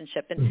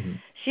relationship, and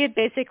she had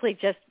basically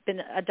just been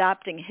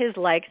adopting his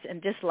likes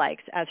and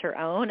dislikes as her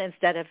own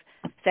instead of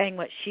saying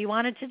what she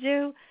wanted to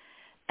do.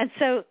 And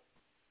so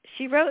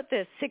she wrote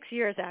this 6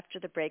 years after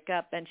the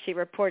breakup, and she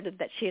reported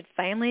that she had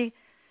finally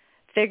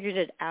figured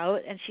it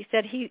out. And she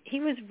said he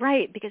was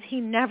right, because he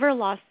never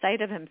lost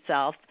sight of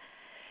himself.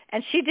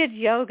 And she did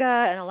yoga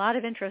and a lot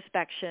of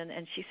introspection,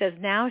 and she says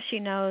now she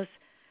knows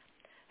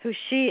who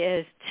she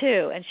is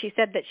too. And she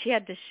said that she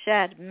had to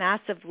shed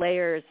massive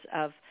layers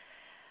of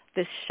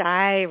this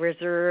shy,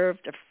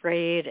 reserved,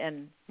 afraid,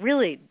 and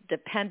really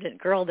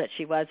dependent girl that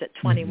she was at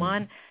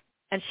 21.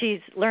 And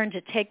she's learned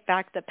to take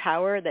back the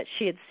power that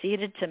she had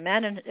ceded to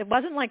men. And it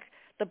wasn't like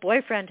the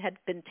boyfriend had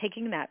been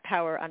taking that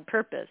power on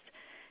purpose.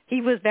 He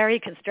was very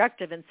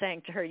constructive in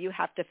saying to her, you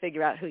have to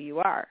figure out who you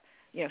are.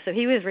 So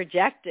he was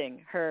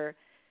rejecting her,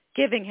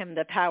 giving him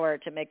the power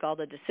to make all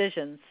the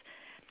decisions.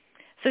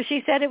 So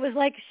she said it was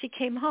like she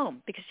came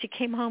home, because she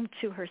came home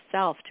to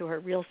herself, to her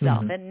real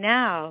self. And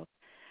now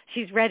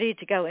she's ready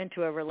to go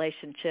into a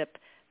relationship,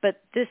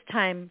 but this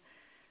time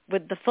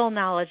with the full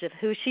knowledge of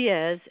who she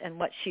is and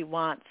what she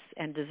wants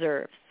and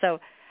deserves. So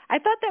I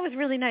thought that was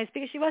really nice,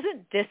 because she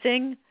wasn't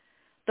dissing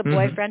the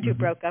boyfriend who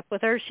broke up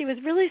with her. She was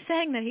really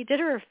saying that he did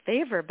her a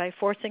favor by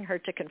forcing her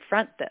to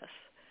confront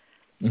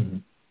this.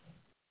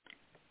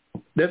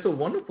 That's a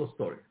wonderful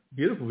story.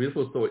 Beautiful,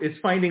 beautiful story. It's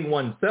finding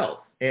oneself.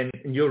 And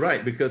you're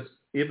right, because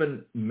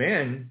even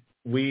men,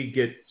 we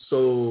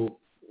sort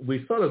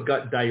of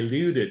got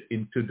diluted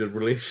into the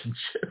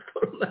relationship,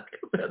 for lack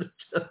of a better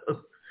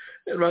term,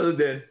 rather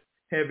than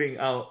having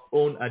our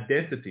own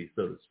identity,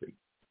 so to speak.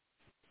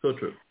 So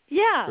true.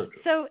 Yeah. So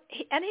true. So,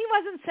 and he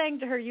wasn't saying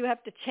to her, you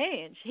have to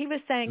change. He was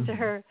saying to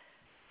her,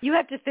 you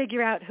have to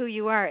figure out who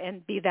you are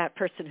and be that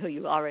person who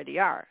you already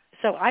are.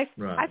 So I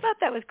thought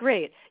that was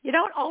great. You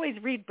don't always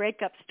read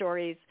breakup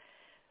stories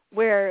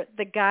where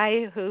the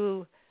guy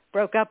who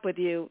broke up with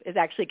you is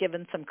actually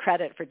given some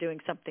credit for doing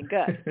something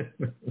good.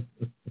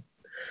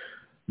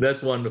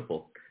 That's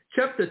wonderful.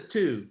 Chapter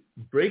 2,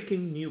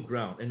 Breaking New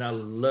Ground. And I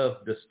love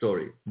this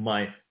story,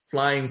 My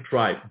Flying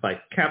Tribe by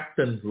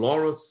Captain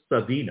Laura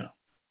Savino.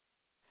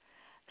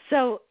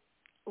 So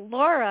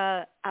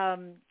Laura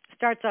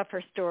starts off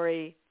her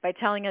story by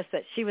telling us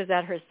that she was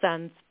at her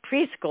son's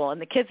preschool,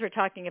 and the kids were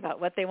talking about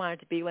what they wanted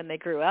to be when they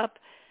grew up.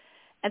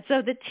 And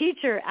so the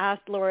teacher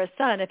asked Laura's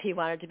son if he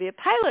wanted to be a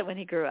pilot when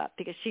he grew up,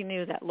 because she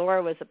knew that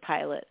Laura was a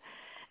pilot.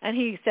 And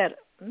he said,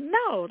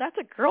 no, that's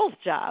a girl's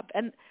job.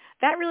 And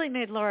that really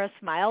made Laura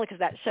smile, because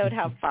that showed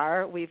how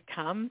far we've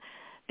come,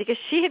 because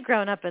she had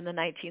grown up in the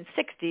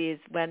 1960s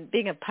when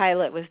being a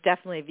pilot was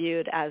definitely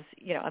viewed as,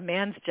 a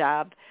man's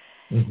job.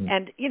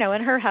 And, in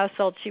her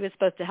household, she was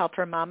supposed to help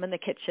her mom in the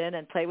kitchen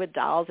and play with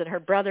dolls, and her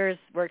brothers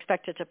were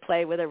expected to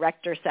play with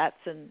erector sets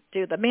and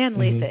do the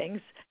manly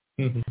things.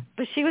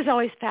 But she was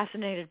always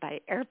fascinated by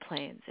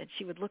airplanes, and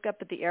she would look up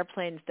at the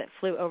airplanes that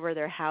flew over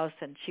their house,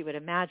 and she would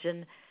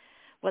imagine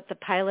what the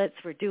pilots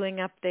were doing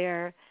up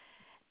there.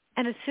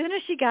 And as soon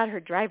as she got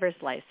her driver's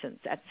license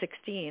at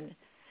 16,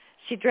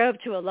 she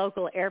drove to a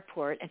local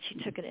airport, and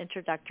she took an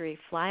introductory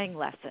flying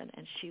lesson,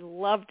 and she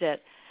loved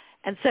it.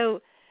 And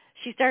so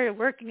she started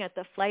working at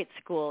the flight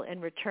school in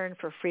return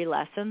for free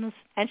lessons.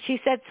 And she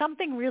said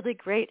something really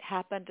great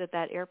happened at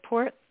that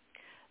airport.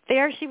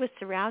 There she was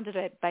surrounded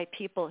by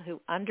people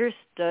who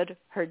understood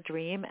her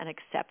dream and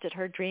accepted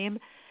her dream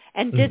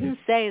and didn't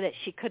say that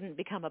she couldn't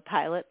become a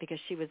pilot because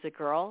she was a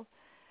girl.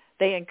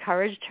 They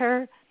encouraged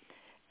her,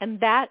 and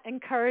that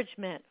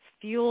encouragement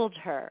fueled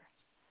her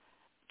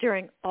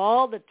during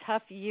all the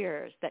tough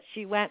years that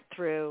she went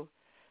through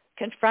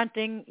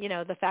confronting,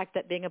 the fact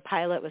that being a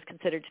pilot was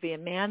considered to be a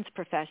man's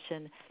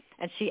profession.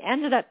 And she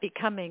ended up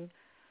becoming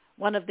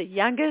one of the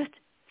youngest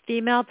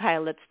female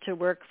pilots to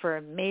work for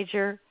a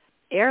major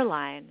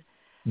airline.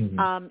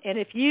 And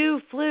if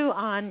you flew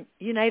on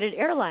United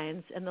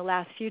Airlines in the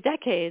last few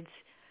decades,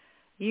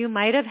 you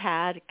might have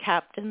had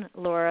Captain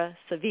Laura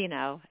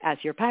Savino as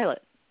your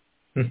pilot.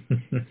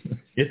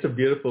 It's a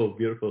beautiful,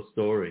 beautiful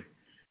story.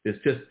 It's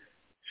just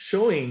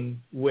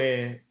showing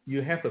where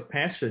you have a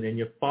passion and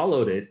you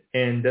followed it,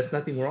 and there's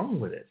nothing wrong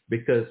with it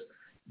because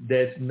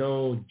there's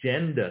no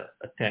gender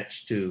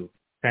attached to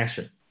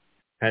passion.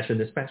 Passion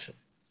is passion.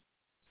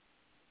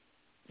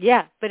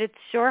 Yeah, but it's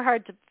sure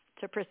hard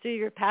to pursue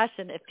your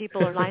passion if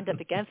people are lined up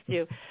against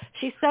you.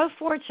 She's so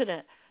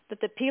fortunate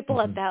that the people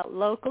at that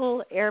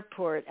local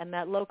airport and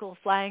that local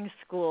flying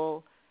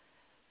school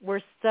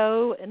were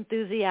so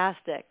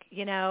enthusiastic,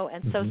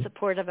 and so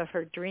supportive of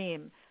her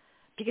dream,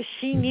 because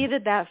she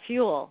needed that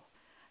fuel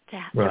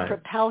to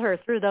propel her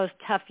through those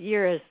tough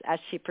years as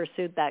she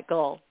pursued that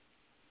goal.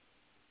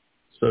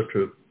 So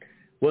true.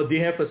 Well, do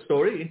you have a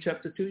story in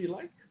chapter 2 you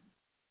like?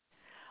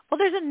 Well,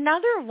 there's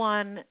another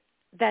one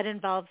that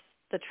involves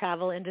the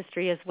travel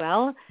industry as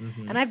well.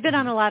 And I've been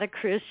on a lot of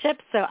cruise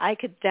ships, so I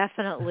could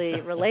definitely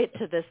relate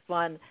to this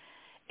one.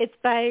 It's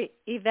by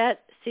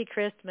Yvette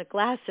Sechrist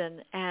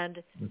McGlasson,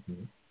 and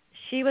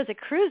she was a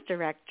cruise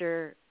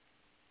director,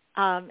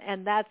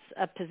 and that's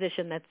a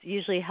position that's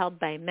usually held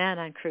by men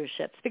on cruise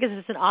ships because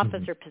it's an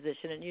officer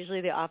position, and usually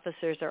the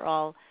officers are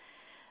all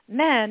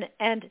men.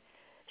 And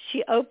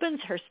she opens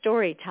her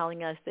story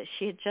telling us that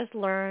she had just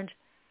learned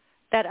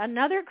that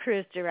another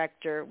cruise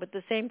director with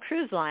the same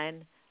cruise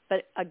line,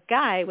 but a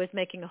guy, was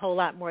making a whole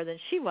lot more than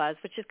she was,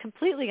 which is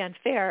completely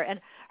unfair. And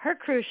her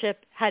cruise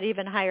ship had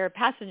even higher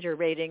passenger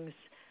ratings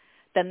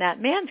than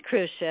that man's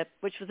cruise ship,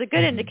 which was a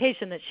good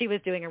indication that she was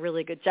doing a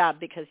really good job,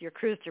 because your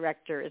cruise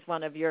director is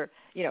one of your,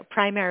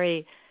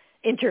 primary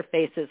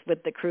interfaces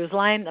with the cruise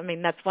line. I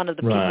mean, that's one of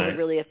the people who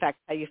really affect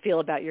how you feel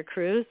about your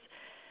cruise.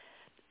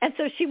 And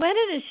so she went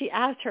in and she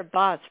asked her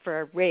boss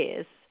for a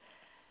raise.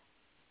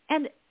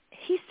 And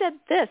he said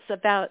this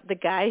about the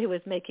guy who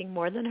was making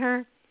more than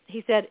her.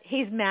 He said,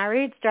 he's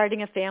married,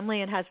 starting a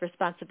family, and has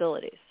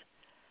responsibilities,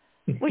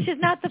 which is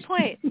not the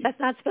point. That's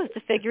not supposed to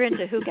figure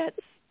into who gets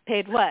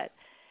paid what.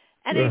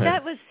 And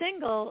Yvette was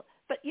single,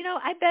 but,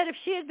 I bet if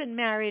she had been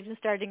married and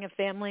starting a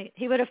family,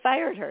 he would have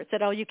fired her,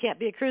 said, oh, you can't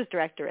be a cruise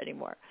director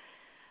anymore.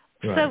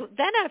 So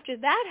then after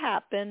that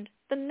happened,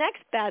 the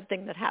next bad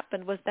thing that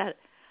happened was that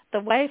the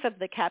wife of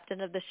the captain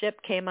of the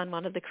ship came on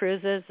one of the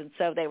cruises, and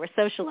so they were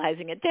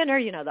socializing at dinner,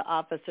 the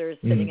officers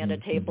sitting at a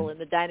table in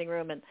the dining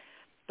room, and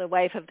the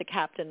wife of the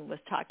captain was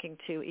talking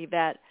to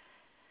Yvette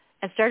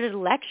and started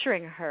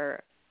lecturing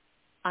her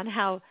on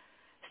how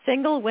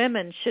single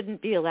women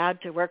shouldn't be allowed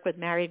to work with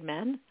married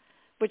men,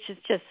 which is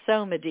just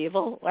so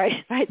medieval,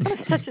 right?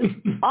 That's such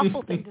an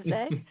awful thing to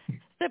say.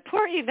 So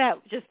poor Yvette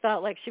just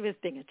felt like she was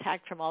being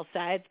attacked from all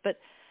sides. But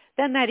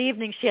then that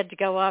evening she had to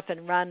go off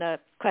and run a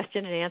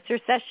question and answer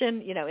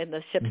session, in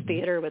the ship's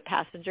theater with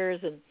passengers.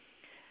 And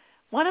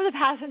one of the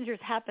passengers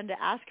happened to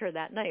ask her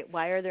that night,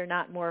 why are there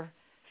not more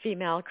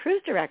female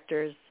cruise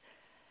directors.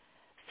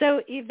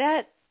 So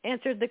Yvette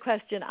answered the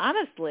question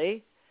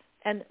honestly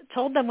and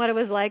told them what it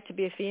was like to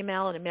be a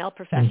female in a male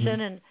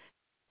profession. And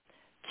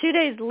 2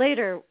 days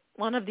later,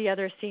 one of the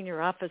other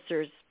senior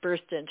officers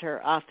burst into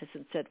her office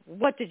and said,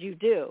 "What did you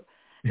do?"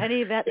 And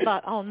Yvette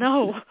thought, oh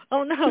no,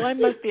 I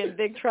must be in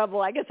big trouble.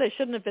 I guess I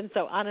shouldn't have been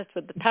so honest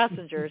with the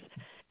passengers.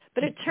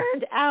 But it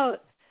turned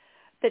out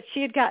that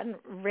she had gotten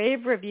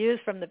rave reviews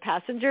from the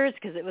passengers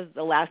because it was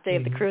the last day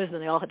of the cruise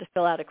and they all had to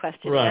fill out a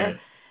questionnaire. Right.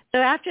 So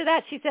after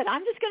that, she said,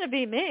 I'm just going to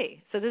be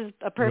me. So this is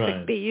a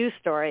perfect BU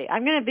story.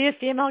 I'm going to be a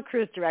female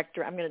cruise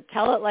director. I'm going to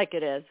tell it like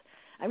it is.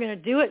 I'm going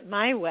to do it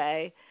my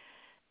way.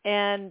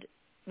 And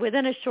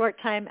within a short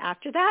time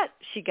after that,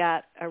 she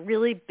got a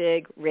really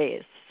big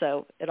raise.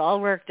 So it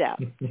all worked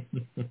out.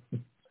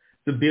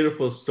 It's a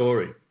beautiful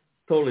story.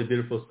 Totally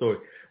beautiful story.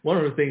 One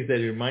of the things that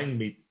reminded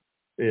me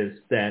is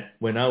that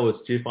when I was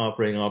chief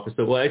operating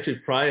officer, well, actually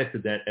prior to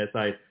that, as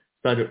I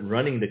started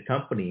running the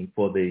company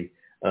for the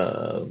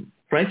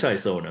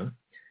franchise owner,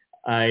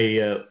 I,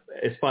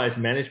 as far as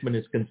management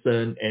is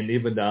concerned, and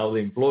even the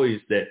hourly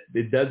employees, that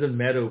it doesn't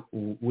matter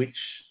which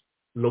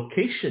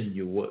location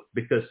you work,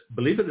 because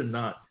believe it or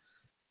not,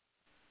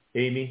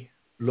 Amy,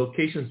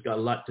 location's got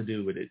a lot to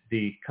do with it.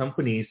 The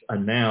companies are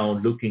now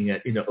looking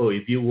at,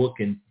 if you work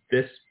in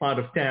this part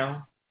of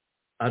town,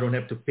 I don't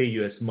have to pay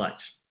you as much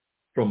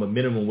from a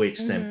minimum wage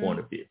standpoint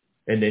of view.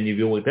 And then if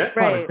you work that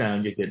part of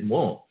town, you get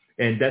more.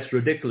 And that's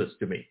ridiculous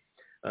to me.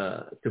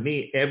 To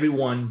me,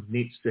 everyone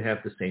needs to have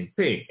the same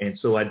pay. And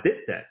so I did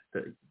that.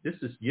 This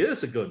is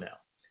years ago now.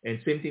 And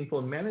same thing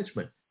for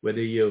management.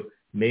 Whether you're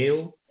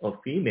male or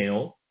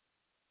female,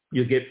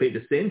 you get paid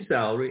the same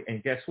salary.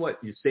 And guess what?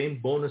 Your same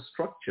bonus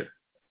structure.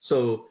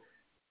 So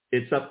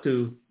it's up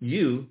to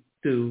you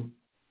to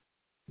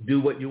do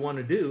what you want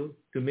to do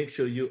to make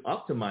sure you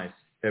optimize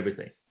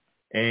everything.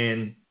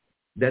 And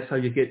that's how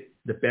you get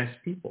the best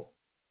people,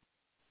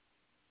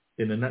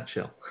 in a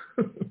nutshell.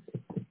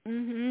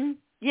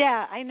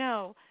 Yeah, I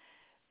know.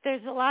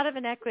 There's a lot of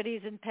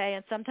inequities in pay,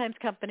 and sometimes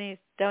companies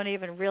don't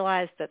even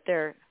realize that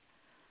they're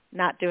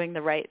not doing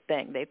the right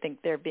thing. They think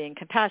they're being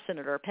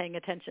compassionate or paying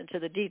attention to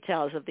the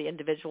details of the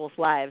individual's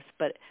lives,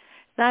 but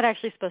it's not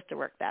actually supposed to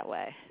work that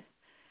way.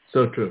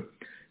 So true.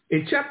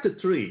 In Chapter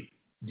 3,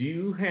 do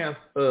you have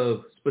a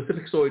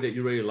specific story that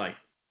you really like?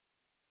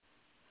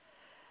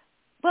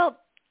 Well,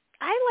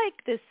 I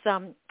like this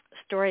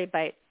story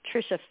by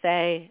Tricia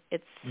Fay.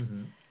 It's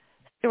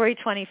Story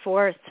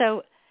 24.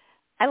 So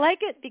I like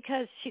it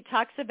because she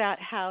talks about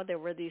how there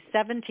were these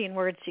 17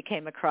 words she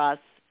came across,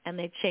 and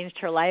they changed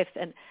her life.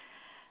 And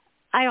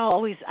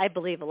I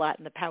believe a lot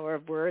in the power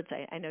of words.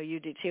 I know you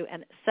do too.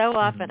 And so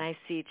often I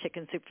see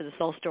Chicken Soup for the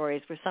Soul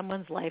stories where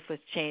someone's life was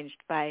changed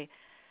by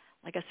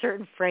like a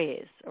certain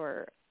phrase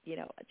or,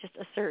 just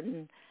a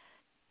certain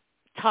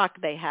talk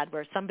they had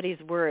where somebody's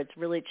words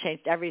really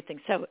changed everything.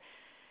 So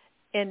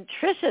in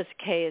Tricia's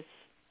case,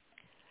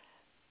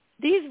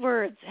 these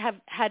words have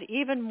had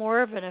even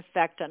more of an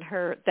effect on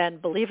her than,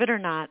 believe it or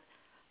not,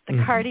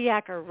 the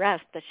cardiac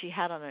arrest that she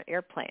had on an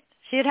airplane.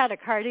 She had had a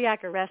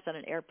cardiac arrest on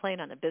an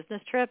airplane on a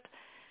business trip,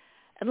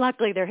 and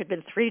luckily there had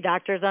been 3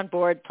 doctors on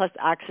board plus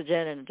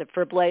oxygen and a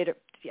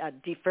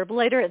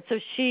defibrillator, and so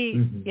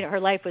she, her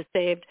life was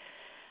saved.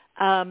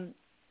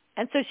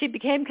 And so she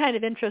became kind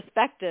of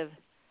introspective,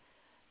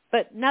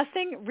 but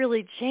nothing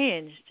really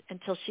changed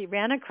until she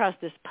ran across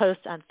this post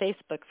on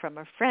Facebook from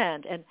a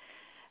friend, and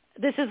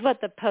this is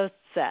what the post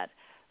said: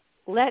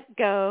 let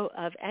go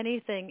of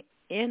anything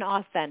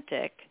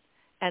inauthentic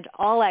and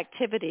all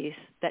activities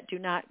that do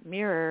not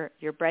mirror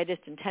your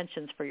brightest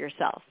intentions for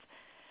yourself.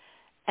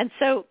 And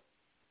so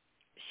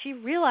she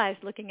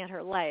realized, looking at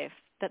her life,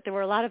 that there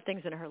were a lot of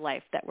things in her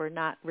life that were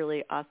not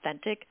really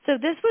authentic. So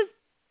this was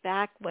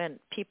back when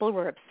people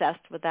were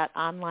obsessed with that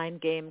online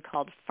game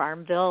called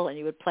Farmville, and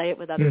you would play it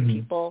with other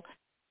people.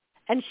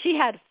 And she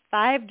had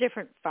 5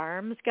 different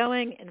farms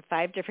going in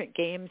 5 different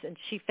games, and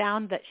she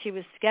found that she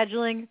was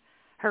scheduling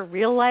her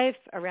real life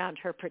around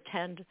her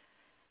pretend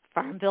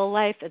Farmville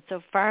life. And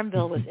so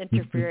Farmville was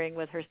interfering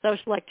with her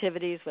social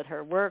activities, with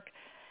her work.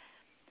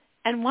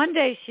 And one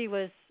day she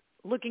was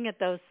looking at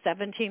those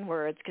 17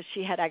 words because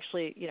she had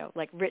actually,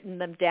 written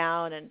them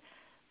down and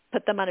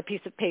put them on a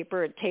piece of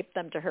paper and taped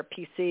them to her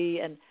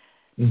PC. And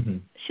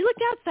she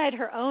looked outside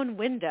her own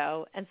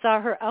window and saw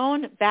her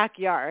own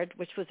backyard,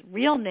 which was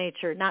real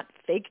nature, not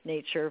fake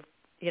nature,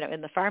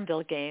 in the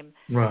Farmville game.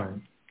 Right.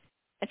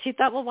 And she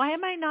thought, well, why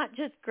am I not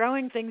just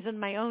growing things in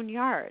my own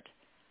yard?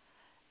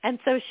 And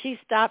so she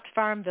stopped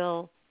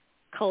Farmville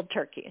cold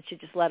turkey, and she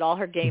just let all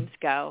her games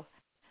go.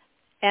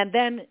 And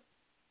then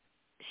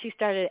she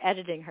started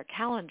editing her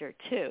calendar,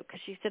 too, because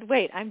she said,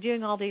 wait, I'm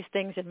doing all these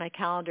things in my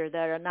calendar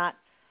that are not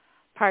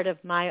part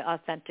of my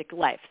authentic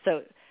life.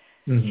 So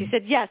she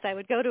said, yes, I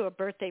would go to a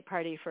birthday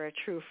party for a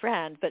true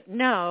friend, but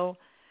no,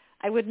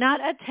 I would not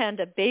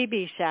attend a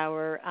baby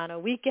shower on a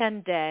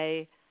weekend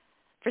day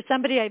for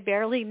somebody I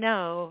barely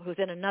know who's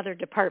in another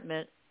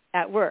department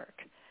at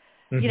work.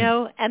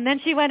 And then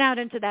she went out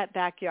into that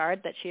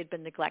backyard that she had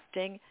been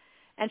neglecting,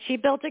 And she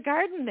built a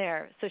garden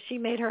there. So she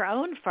made her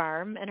own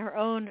farm and her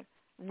own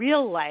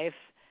real life.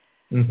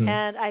 Mm-hmm.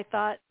 And I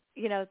thought,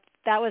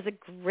 that was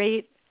a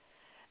great,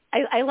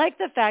 I like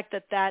the fact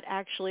that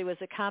actually was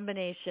a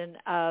combination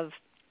of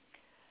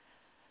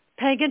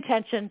paying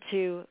attention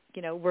to,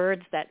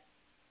 words that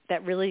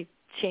really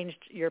changed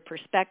your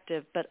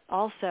perspective, but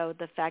also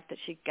the fact that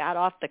she got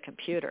off the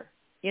computer,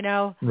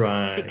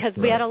 Right. Because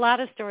we had a lot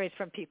of stories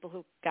from people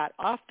who got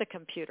off the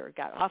computer,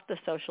 got off the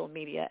social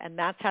media, and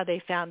that's how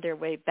they found their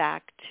way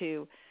back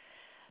to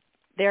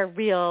their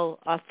real,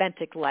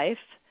 authentic life.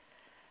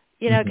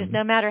 Because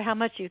no matter how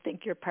much you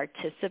think you're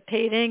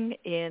participating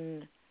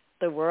in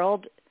the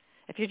world,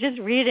 if you're just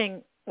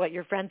reading what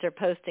your friends are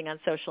posting on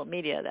social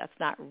media, that's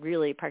not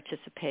really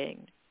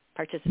participating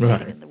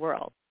Right. in the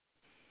world.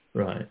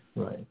 Right.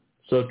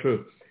 So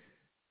true.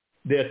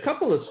 There are a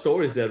couple of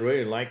stories that I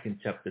really like in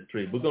chapter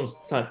 3. We're going to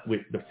start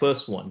with the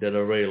first one that I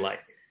really like.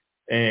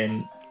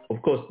 And,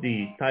 of course,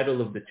 the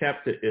title of the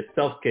chapter is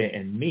Self-Care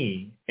and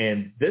Me.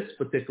 And this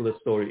particular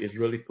story is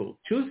really cool.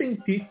 Choosing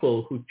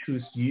People Who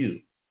Choose You,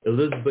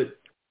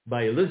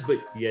 by Elizabeth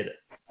Yetta.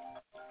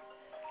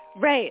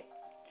 Right.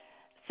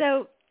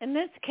 So in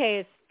this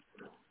case,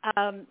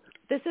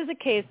 this is a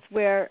case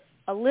where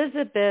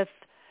Elizabeth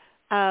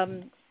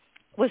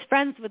was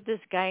friends with this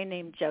guy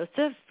named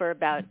Joseph for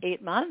about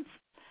 8 months.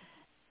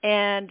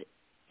 And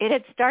it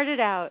had started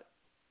out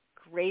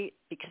great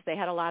because they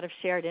had a lot of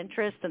shared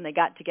interests and they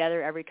got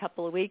together every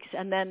couple of weeks.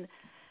 And then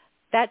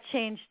that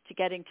changed to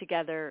getting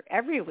together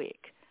every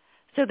week.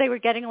 So they were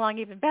getting along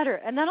even better.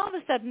 And then all of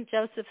a sudden,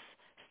 Joseph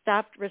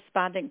stopped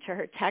responding to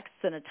her texts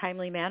in a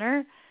timely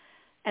manner.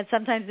 And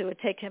sometimes it would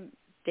take him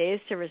days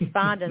to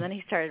respond. And then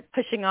he started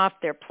pushing off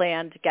their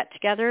planned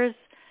get-togethers.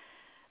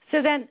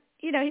 So then,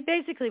 he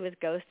basically was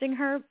ghosting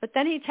her. But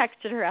then he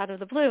texted her out of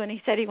the blue and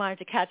he said he wanted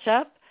to catch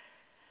up.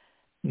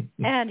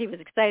 And he was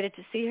excited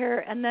to see her.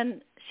 And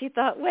then she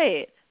thought,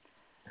 wait,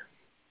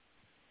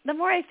 the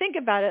more I think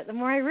about it, the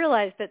more I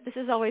realize that this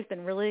has always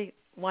been really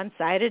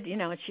one-sided,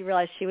 and she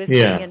realized she was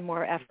putting in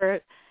more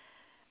effort.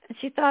 And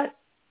she thought,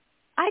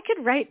 I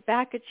could write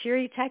back a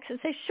cheery text and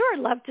say, sure,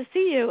 love to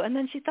see you. And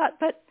then she thought,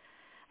 but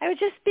I would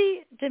just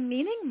be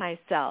demeaning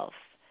myself,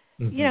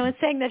 and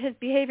saying that his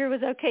behavior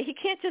was okay. He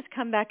can't just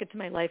come back into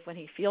my life when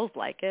he feels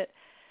like it.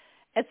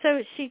 And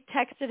so she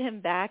texted him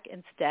back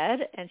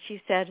instead, and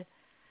she said,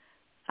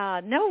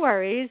 no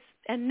worries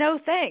and no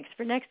thanks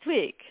for next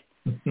week.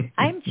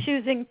 I'm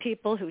choosing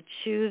people who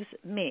choose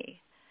me.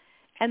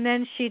 And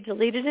then she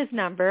deleted his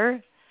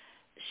number.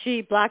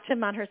 She blocked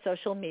him on her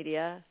social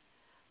media.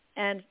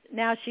 And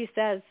now she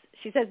says,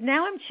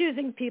 now I'm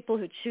choosing people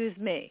who choose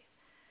me.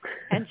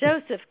 And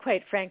Joseph,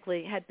 quite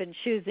frankly, had been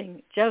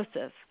choosing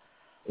Joseph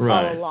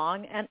all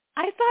along. And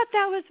I thought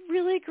that was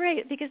really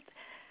great because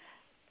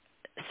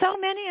so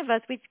many of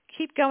us, we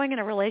keep going in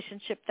a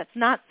relationship that's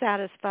not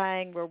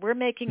satisfying, where we're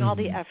making all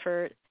the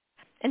effort.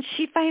 And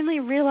she finally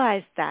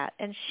realized that,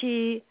 and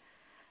she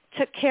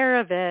took care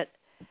of it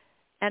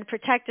and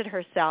protected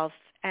herself.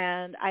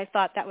 And I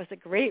thought that was a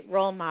great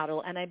role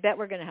model. And I bet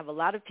we're going to have a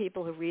lot of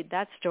people who read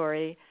that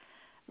story,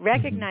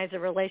 recognize a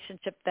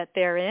relationship that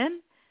they're in,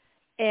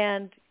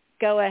 and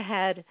go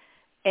ahead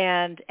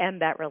and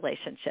end that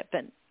relationship.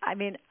 And I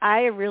mean,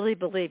 I really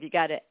believe you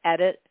got to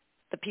edit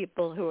the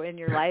people who are in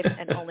your life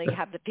and only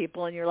have the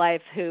people in your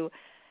life who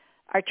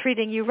are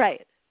treating you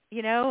right,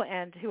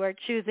 and who are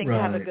choosing to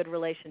have a good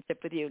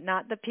relationship with you,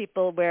 not the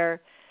people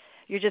where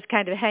you're just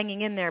kind of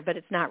hanging in there, but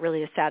it's not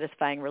really a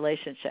satisfying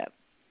relationship.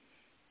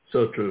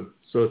 So true.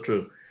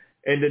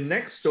 And the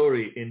next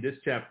story in this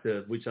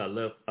chapter, which I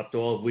love, after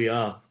all, we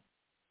are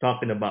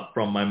talking about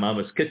From My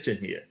Mama's Kitchen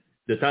here.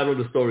 The title of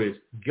the story is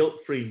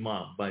Guilt-Free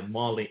Mom by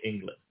Molly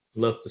England.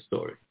 Love the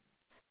story.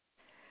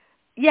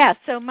 Yeah,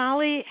 so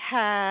Molly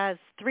has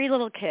 3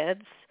 little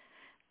kids.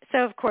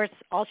 So, of course,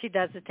 all she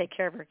does is take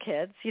care of her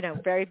kids,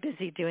 very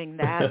busy doing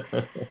that.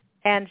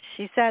 And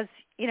she says,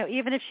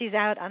 even if she's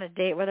out on a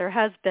date with her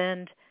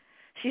husband,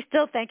 she's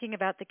still thinking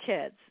about the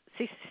kids.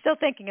 She's still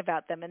thinking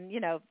about them. And,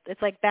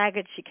 it's like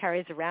baggage she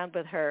carries around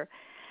with her.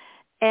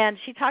 And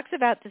she talks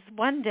about this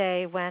one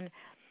day when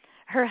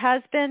her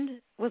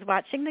husband was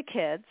watching the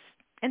kids,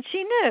 and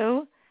she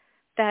knew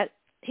that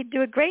he'd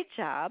do a great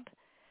job.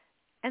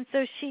 And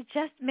so she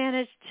just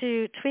managed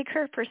to tweak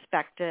her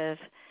perspective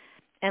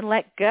and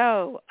let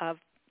go of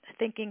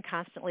thinking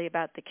constantly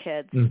about the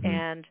kids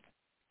and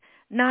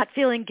not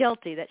feeling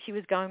guilty that she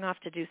was going off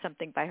to do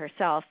something by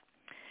herself.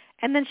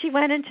 And then she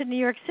went into New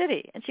York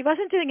City, and she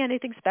wasn't doing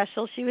anything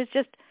special. She was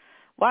just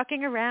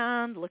walking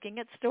around, looking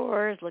at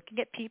stores, looking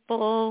at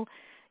people,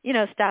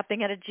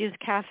 stopping at a juice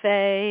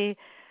cafe,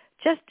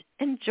 just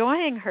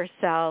enjoying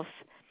herself.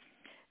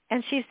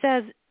 And she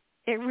says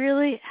it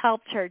really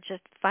helped her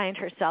just find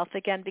herself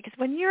again, because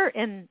when you're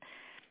in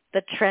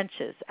the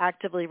trenches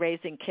actively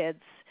raising kids,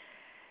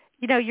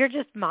 you're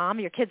just mom.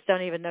 Your kids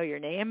don't even know your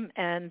name.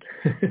 And,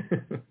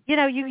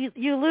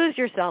 you lose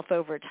yourself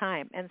over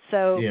time. And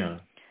so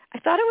I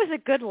thought it was a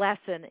good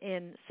lesson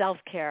in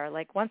self-care.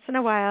 Like once in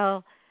a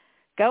while,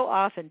 Go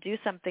off and do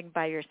something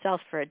by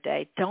yourself for a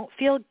day. Don't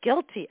feel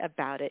guilty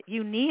about it.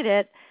 You need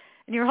it,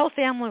 and your whole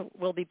family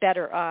will be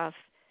better off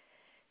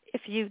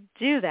if you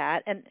do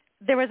that. And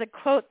there was a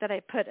quote that I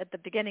put at the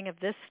beginning of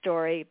this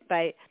story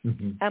by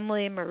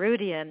Emily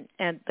Meridian,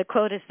 and the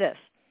quote is this: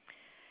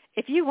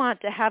 if you want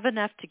to have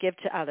enough to give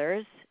to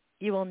others,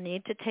 you will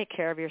need to take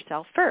care of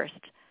yourself first.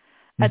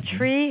 A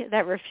tree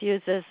that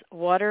refuses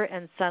water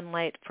and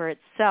sunlight for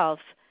itself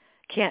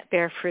can't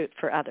bear fruit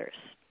for others.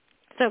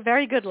 So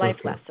very good life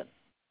lesson.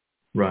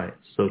 Right.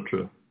 So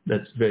true.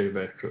 That's very,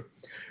 very true.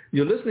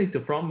 You're listening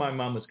to From My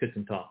Mama's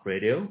Kitchen Talk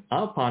Radio.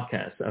 Our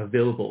podcasts are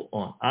available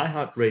on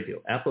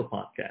iHeartRadio, Apple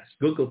Podcasts,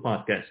 Google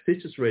Podcasts,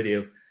 Stitcher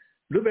Radio,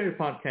 Blueberry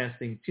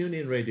Podcasting,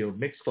 TuneIn Radio,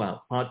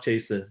 Mixcloud,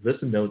 Podchaser,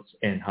 Listen Notes,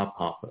 and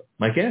Hubhopper.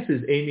 My guest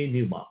is Amy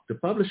Newmark, the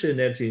publisher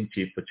and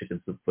editor-in-chief for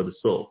Chicken Soup for the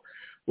Soul.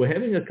 We're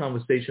having a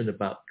conversation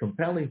about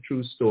compelling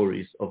true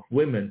stories of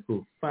women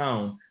who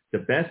found the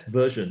best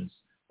versions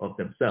of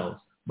themselves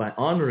by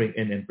honoring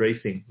and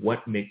embracing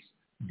what makes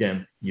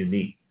them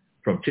unique.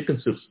 From Chicken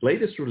Soup's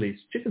latest release,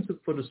 Chicken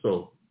Soup for the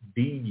Soul,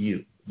 Be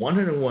You,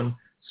 101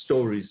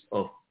 Stories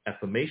of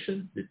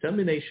Affirmation,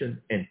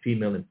 Determination, and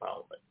Female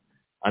Empowerment.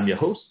 I'm your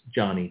host,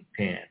 Johnny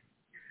Tan.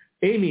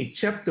 Amy,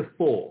 Chapter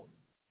 4,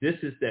 this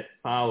is that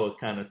power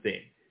kind of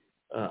thing.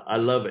 I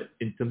love it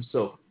in terms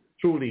of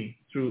truly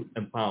true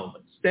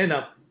empowerment. Stand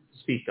up,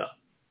 speak up.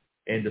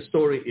 And the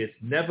story is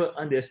Never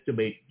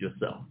Underestimate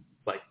Yourself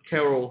by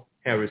Carol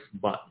Harris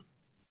Button.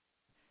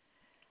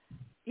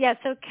 Yeah,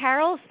 so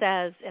Carol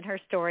says in her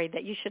story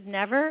that you should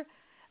never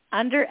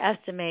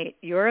underestimate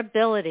your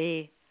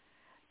ability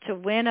to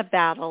win a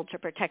battle to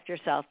protect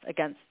yourself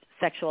against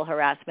sexual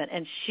harassment.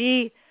 And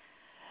she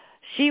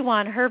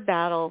won her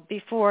battle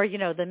before,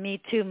 the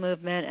Me Too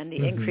movement and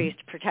the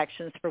increased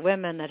protections for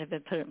women that have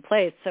been put in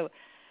place. So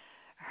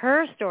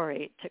her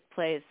story took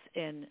place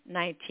in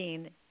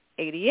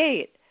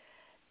 1988.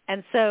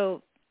 And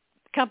so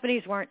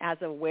companies weren't as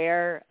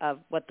aware of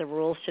what the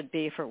rules should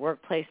be for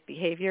workplace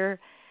behavior.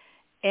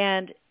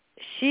 And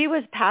she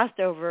was passed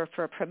over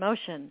for a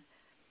promotion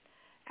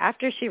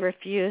after she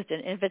refused an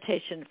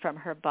invitation from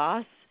her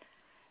boss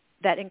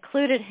that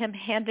included him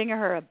handing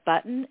her a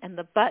button, and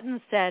the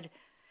button said,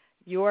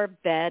 "Your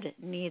bed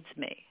needs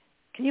me."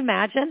 Can you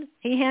imagine?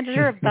 He handed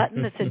her a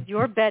button that said,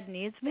 "Your bed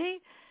needs me."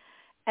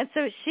 And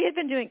so she had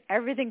been doing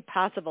everything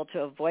possible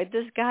to avoid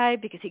this guy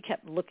because he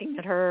kept looking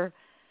at her,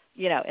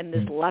 in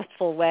this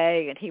lustful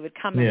way, and he would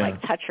come and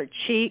touch her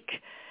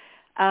cheek.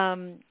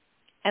 And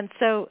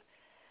so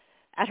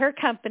at her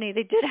company,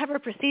 they did have a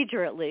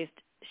procedure at least.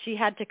 She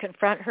had to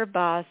confront her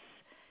boss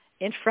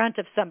in front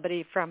of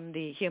somebody from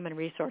the Human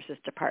Resources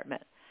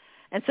Department.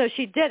 And so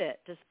she did it,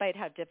 despite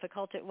how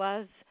difficult it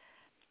was.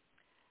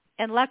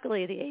 And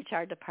luckily, the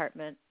HR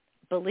department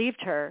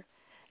believed her,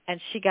 and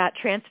she got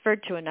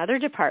transferred to another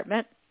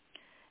department,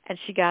 and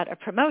she got a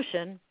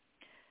promotion,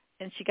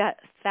 and she got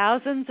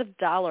thousands of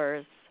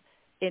dollars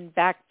in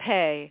back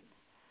pay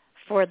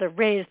for the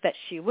raise that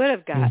she would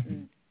have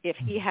gotten if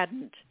he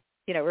hadn't,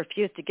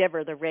 refused to give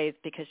her the raise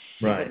because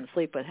she wouldn't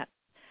sleep with him.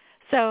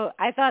 So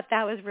I thought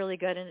that was really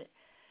good, and it's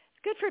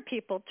good for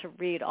people to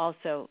read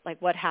also,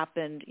 like what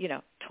happened,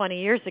 20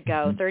 years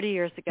ago, 30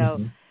 years ago,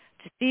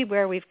 to see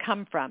where we've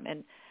come from,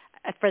 and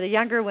for the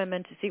younger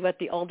women to see what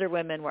the older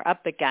women were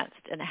up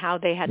against and how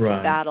they had to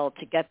battle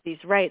to get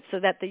these rights, so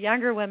that the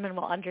younger women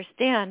will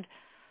understand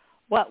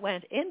what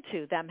went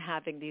into them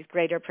having these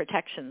greater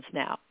protections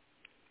now.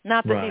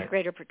 Not that these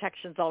greater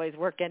protections always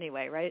work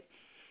anyway, right?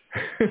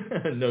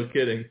 No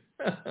kidding.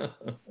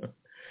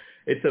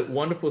 It's a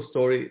wonderful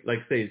story. Like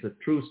I say, it's a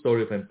true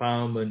story of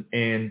empowerment,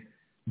 and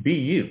be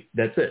you.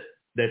 That's it.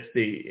 That's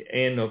the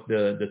end of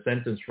the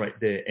sentence right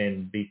there.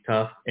 And be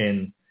tough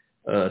and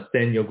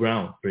stand your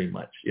ground, pretty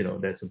much.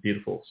 That's a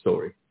beautiful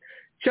story.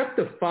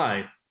 Chapter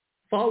 5,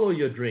 Follow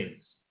Your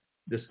Dreams.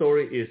 The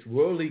story is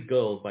Worldly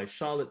Girl by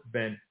Charlotte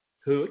Van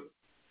Hood.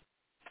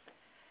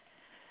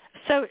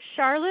 So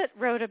Charlotte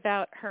wrote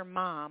about her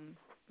mom,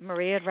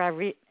 Maria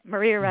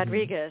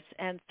Rodriguez.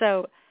 And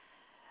so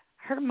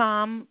her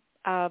mom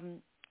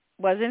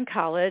was in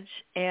college,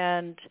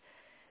 and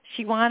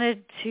she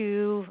wanted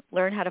to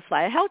learn how to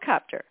fly a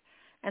helicopter.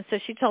 And so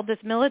she told this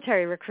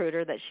military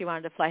recruiter that she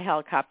wanted to fly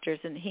helicopters,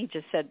 and he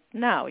just said,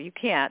 "No, you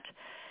can't.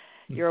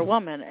 You're a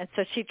woman." And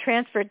so she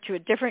transferred to a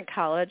different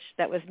college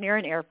that was near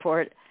an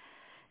airport,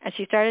 and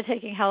she started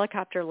taking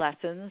helicopter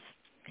lessons.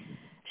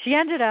 She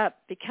ended up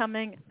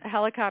becoming a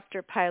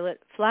helicopter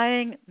pilot,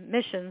 flying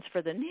missions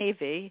for the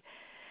Navy.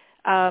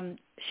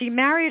 She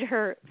married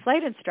her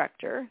flight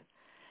instructor,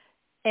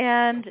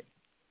 and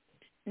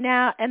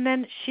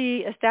then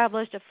she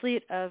established a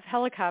fleet of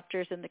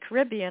helicopters in the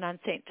Caribbean on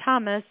St.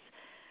 Thomas,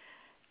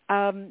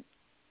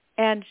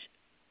 and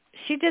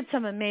she did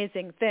some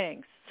amazing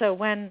things. So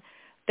when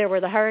there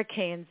were the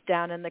hurricanes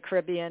down in the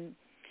Caribbean,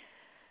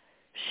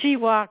 she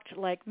walked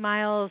like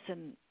miles,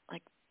 and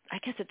I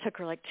guess it took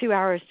her 2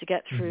 hours to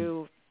get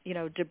through,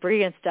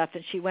 debris and stuff,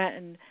 and she went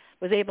and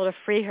was able to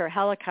free her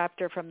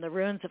helicopter from the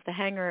ruins of the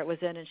hangar it was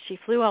in, and she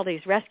flew all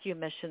these rescue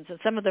missions. And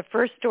some of the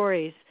first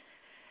stories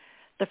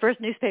the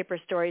first newspaper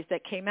stories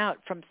that came out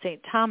from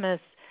St.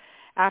 Thomas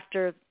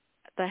after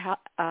the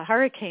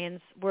hurricanes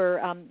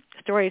were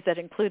stories that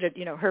included,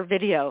 her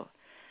video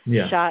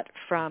shot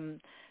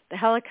from the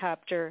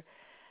helicopter.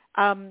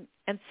 And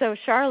so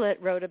Charlotte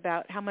wrote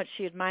about how much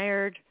she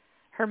admired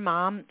her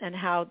mom and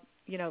how,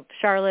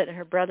 Charlotte and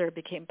her brother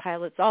became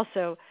pilots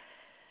also.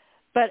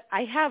 But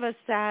I have a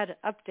sad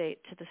update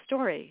to the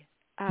story.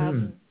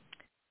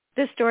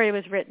 This story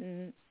was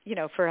written,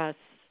 for us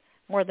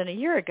more than a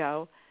year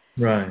ago.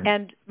 Right.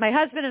 And my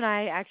husband and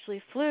I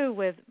actually flew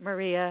with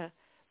Maria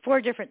 4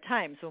 different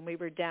times when we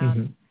were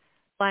down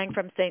flying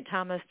from St.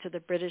 Thomas to the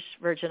British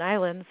Virgin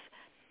Islands.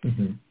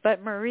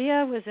 But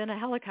Maria was in a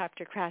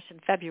helicopter crash in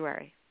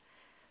February.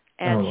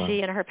 And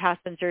she and her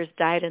passengers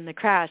died in the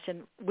crash.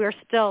 And we're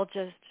still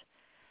just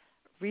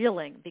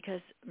reeling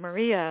because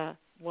Maria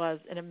was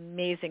an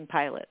amazing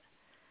pilot.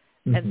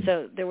 And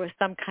so there was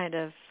some kind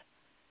of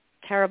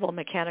terrible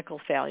mechanical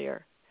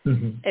failure.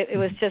 It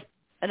was just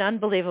an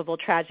unbelievable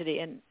tragedy.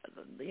 And,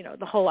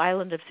 the whole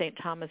island of St.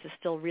 Thomas is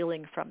still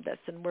reeling from this.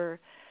 And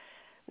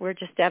we're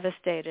just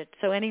devastated.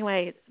 So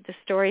anyway, the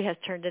story has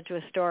turned into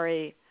a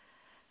story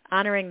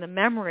honoring the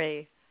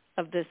memory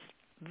of this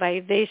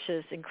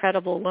vivacious,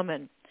 incredible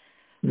woman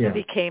who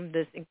became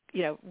this,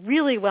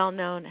 really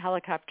well-known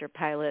helicopter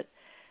pilot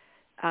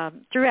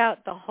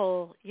throughout the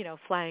whole,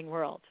 flying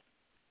world.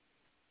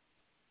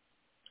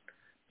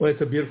 Well,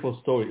 it's a beautiful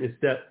story.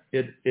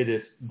 It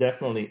is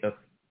definitely a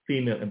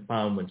female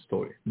empowerment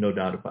story, no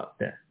doubt about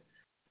that.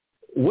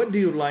 What do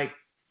you like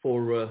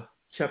for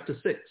Chapter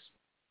 6?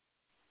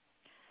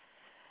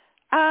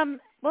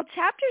 Well,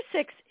 Chapter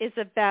 6 is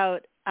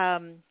about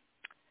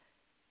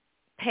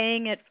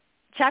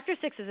Chapter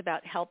 6 is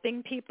about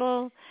helping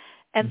people.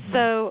 And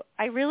so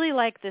I really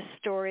like this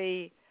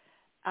story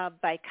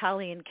by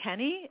Colleen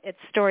Kenny. It's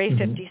story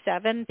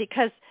 57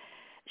 because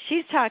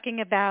she's talking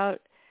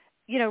about,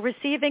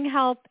 receiving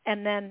help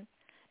and then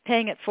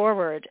paying it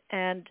forward.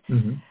 And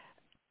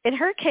in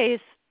her case,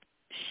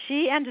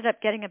 she ended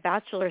up getting a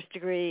bachelor's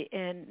degree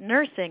in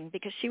nursing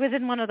because she was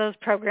in one of those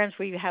programs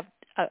where you have,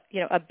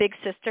 a big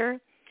sister.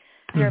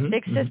 Her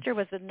big sister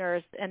was a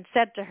nurse and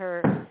said to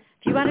her,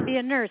 if you want to be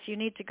a nurse, you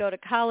need to go to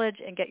college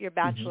and get your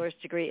bachelor's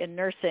degree in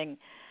nursing.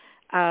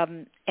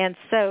 And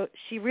so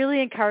she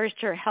really encouraged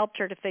her, helped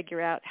her to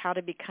figure out how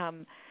to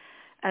become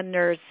a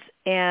nurse.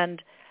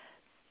 And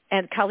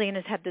Colleen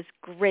has had this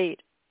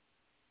great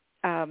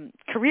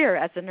career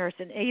as a nurse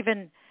and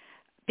even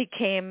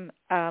became,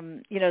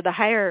 the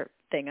higher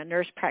thing, a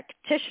nurse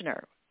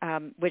practitioner,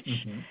 which,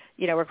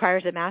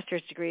 requires a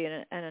master's degree.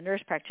 And a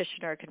nurse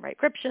practitioner can write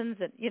prescriptions.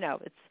 And,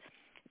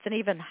 it's an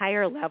even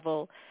higher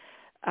level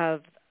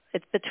of,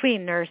 it's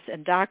between nurse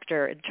and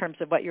doctor in terms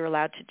of what you're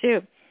allowed to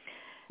do.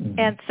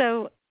 And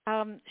so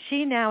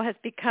she now has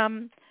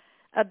become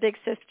a big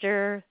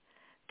sister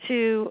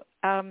to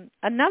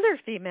another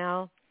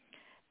female,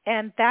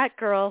 and that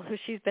girl, who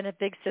she's been a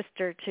big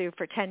sister to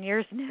for 10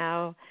 years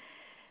now,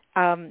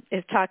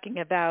 is talking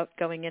about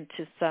going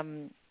into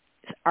some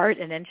art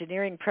and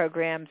engineering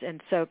programs.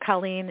 And so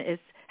Colleen is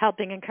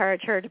helping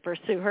encourage her to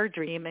pursue her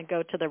dream and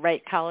go to the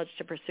right college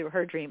to pursue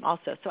her dream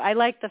also. So I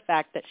like the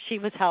fact that she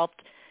was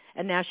helped,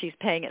 and now she's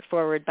paying it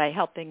forward by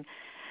helping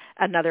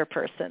another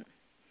person.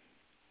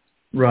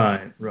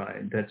 Right.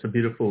 That's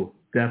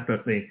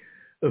definitely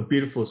a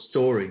beautiful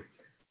story.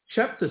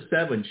 Chapter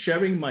 7,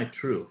 Sharing My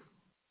Truth.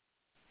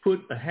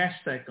 Put a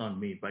hashtag on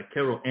me by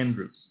Carol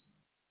Andrews.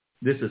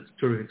 This is a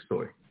terrific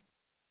story.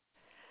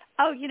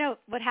 Oh,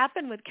 what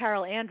happened with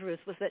Carol Andrews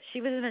was that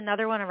she was in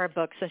another one of our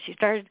books, and she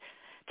started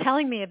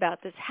telling me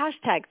about this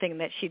hashtag thing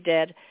that she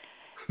did.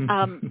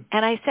 And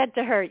I said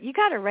to her, you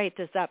got to write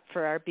this up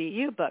for our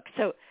BU book.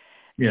 So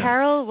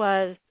Carol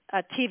was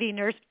a TV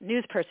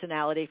news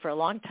personality for a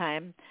long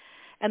time.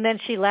 And then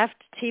she left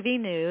TV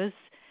news,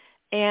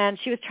 and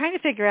she was trying to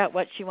figure out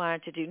what she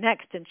wanted to do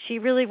next. And she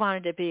really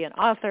wanted to be an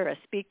author, a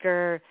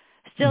speaker,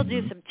 still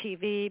do some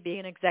TV, be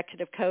an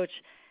executive coach.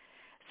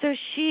 So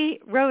she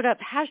wrote up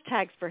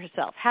hashtags for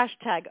herself,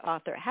 hashtag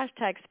author,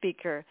 hashtag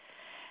speaker,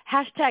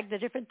 hashtag the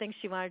different things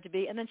she wanted to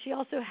be. And then she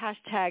also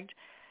hashtagged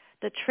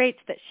the traits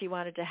that she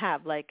wanted to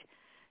have, like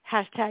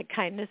hashtag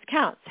kindness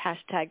counts,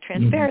 hashtag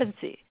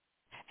transparency.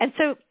 And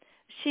so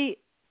she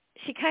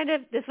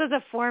this was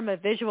a form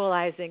of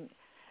visualizing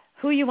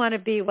who you want to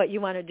be, what you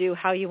want to do,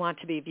 how you want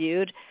to be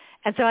viewed.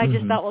 And so I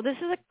just thought, well, this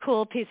is a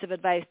cool piece of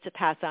advice to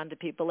pass on to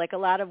people. Like a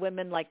lot of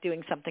women like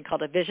doing something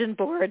called a vision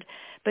board,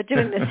 but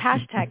doing this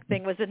hashtag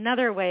thing was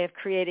another way of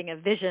creating a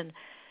vision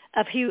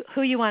of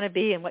who you want to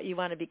be and what you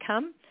want to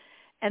become.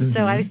 And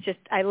so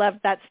I loved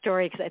that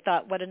story because I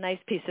thought, what a nice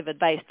piece of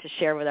advice to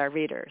share with our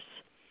readers.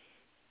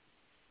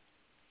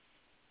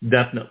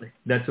 Definitely.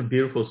 That's a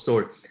beautiful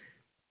story.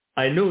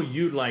 I know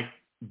you like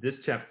this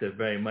chapter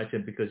very much,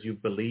 and because you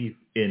believe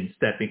in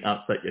stepping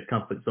outside your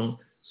comfort zone.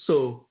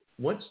 So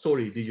what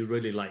story do you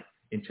really like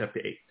in Chapter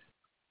 8?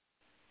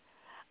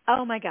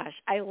 Oh, my gosh.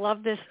 I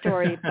love this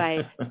story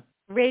by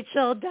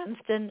Rachel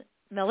Dunstan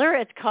Miller.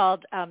 It's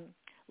called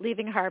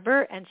Leaving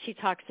Harbor, and she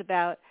talks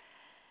about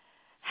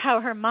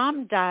how her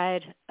mom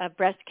died of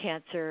breast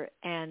cancer,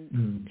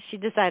 and she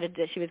decided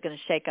that she was going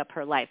to shake up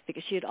her life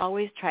because she had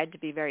always tried to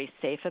be very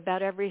safe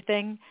about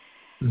everything.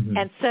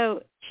 And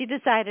so she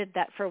decided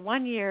that for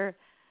 1 year,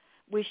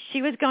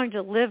 she was going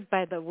to live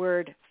by the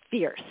word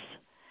fierce.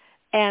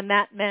 And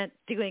that meant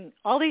doing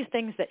all these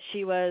things that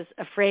she was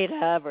afraid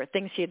of or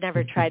things she had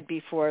never tried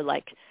before,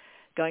 like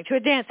going to a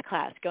dance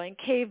class, going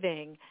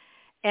caving.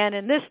 And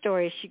in this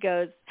story, she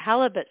goes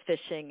halibut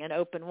fishing in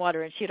open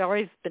water. And she had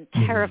always been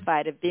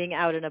terrified of being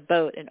out in a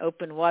boat in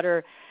open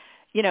water,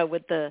 you know,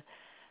 with the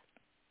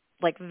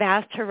like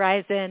vast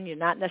horizon. You're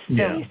not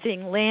necessarily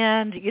seeing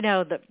land. You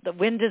know, the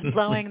wind is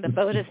blowing, the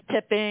boat is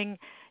tipping.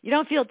 You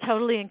don't feel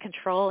totally in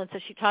control. And so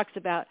she talks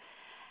about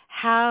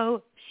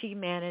how she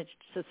managed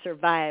to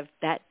survive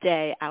that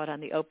day out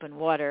on the open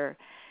water.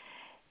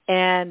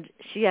 And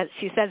she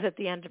says at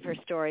the end of her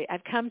story,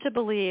 I've come to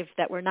believe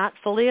that we're not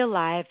fully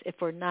alive if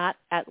we're not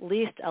at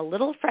least a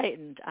little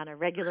frightened on a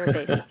regular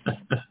basis.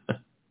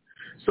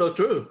 So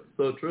true,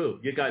 so true.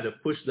 You got to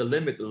push the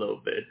limit a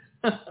little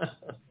bit.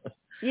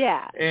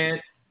 Yeah.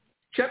 And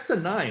chapter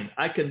 9,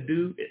 I Can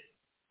Do It.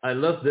 I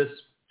love this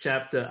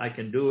chapter, I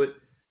Can Do It,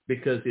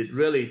 because it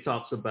really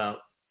talks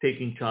about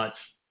taking charge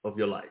of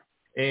your life.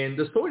 And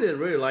the story that I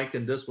really liked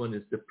in this one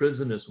is The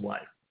Prisoner's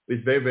Wife.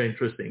 It's very, very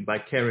interesting, by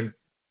Cameron.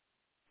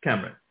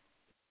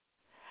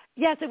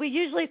 Yeah, so we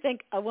usually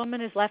think a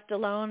woman is left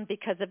alone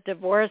because of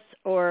divorce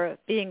or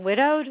being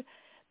widowed.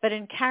 But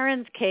in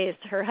Karen's case,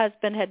 her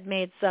husband had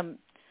made some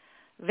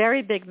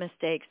very big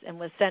mistakes and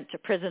was sent to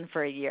prison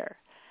for a year.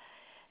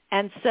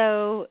 And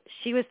so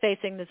she was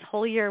facing this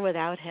whole year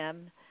without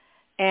him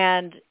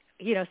and,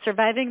 you know,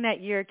 surviving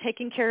that year,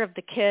 taking care of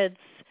the kids.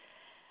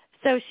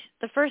 So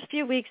the first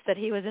few weeks that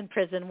he was in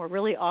prison were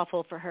really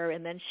awful for her,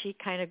 and then she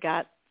kind of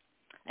got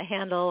a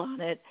handle on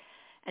it,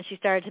 and she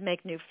started to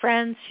make new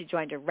friends. She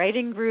joined a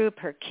writing group.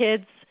 Her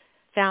kids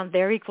found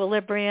their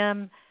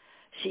equilibrium.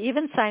 She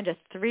even signed a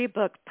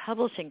 3-book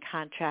publishing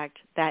contract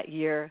that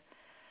year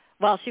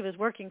while she was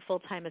working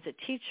full-time as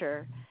a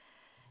teacher.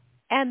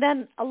 And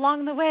then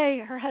along the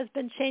way, her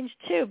husband changed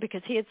too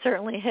because he had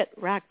certainly hit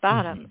rock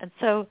bottom. And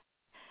so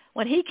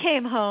when he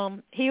came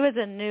home, he was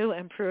a new,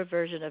 improved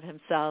version of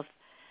himself.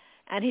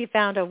 And he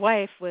found a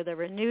wife with a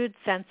renewed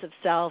sense of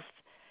self,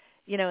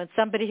 you know, and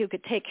somebody who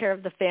could take care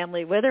of the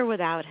family with or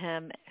without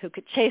him, who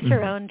could chase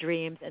her own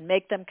dreams and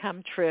make them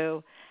come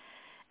true.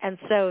 And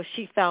so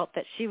she felt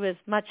that she was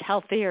much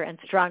healthier and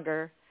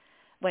stronger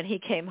when he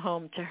came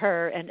home to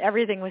her, and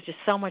everything was just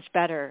so much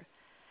better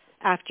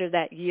after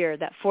that year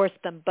that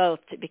forced them both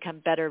to become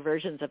better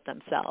versions of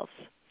themselves.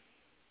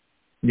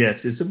 Yes,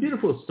 it's a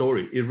beautiful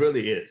story. It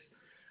really is.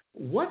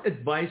 What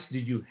advice do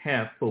you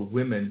have for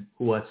women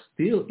who are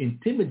still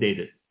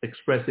intimidated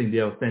expressing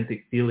their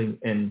authentic feeling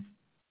and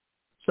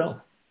self?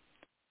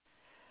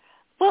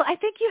 Well, I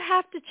think you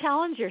have to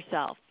challenge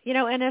yourself, you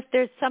know, and if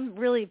there's some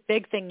really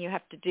big thing you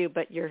have to do,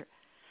 but you're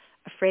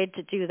afraid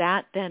to do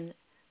that, then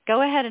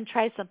go ahead and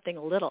try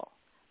something little.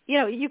 You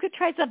know, you could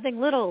try something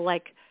little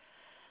like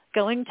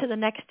going to the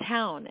next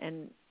town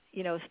and,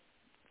 you know,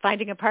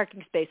 finding a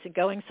parking space and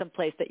going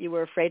someplace that you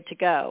were afraid to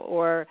go,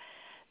 or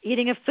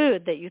eating a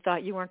food that you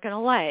thought you weren't going to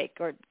like,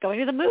 or going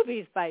to the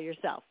movies by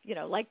yourself, you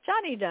know, like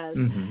Johnny does.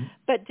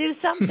 But do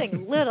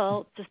something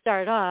little to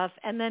start off,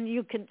 and then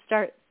you can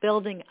start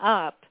building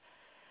up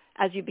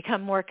as you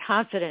become more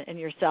confident in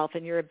yourself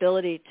and your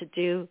ability to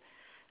do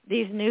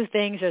these new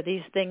things or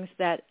these things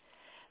that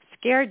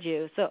scared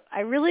you. So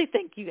I really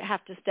think you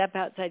have to step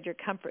outside your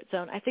comfort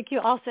zone. I think you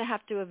also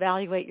have to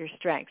evaluate your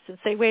strengths and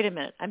say, wait a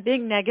minute, I'm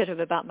being negative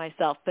about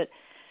myself, but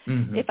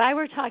if I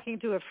were talking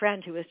to a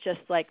friend who was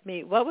just like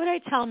me, what would I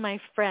tell my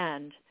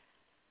friend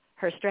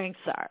her strengths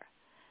are?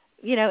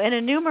 You know, and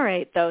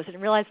enumerate those and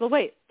realize, well,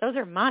 wait, those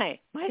are my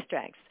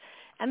strengths.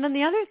 And then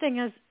the other thing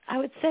is, I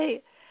would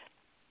say,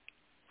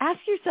 ask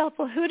yourself,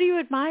 well, who do you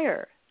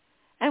admire?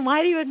 And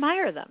why do you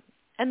admire them?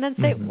 And then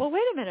say, well,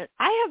 wait a minute,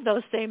 I have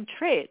those same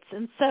traits.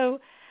 And so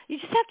you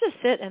just have to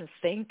sit and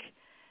think.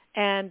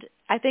 And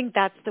I think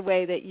that's the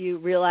way that you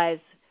realize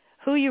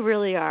who you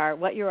really are,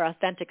 what your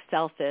authentic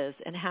self is,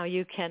 and how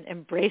you can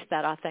embrace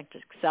that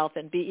authentic self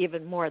and be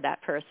even more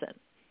that person.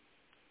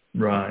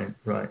 Right.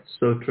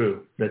 So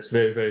true. That's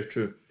very, very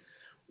true.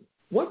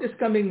 What is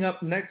coming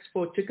up next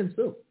for Chicken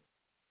Soup?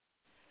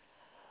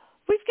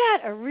 We've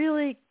got a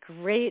really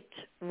great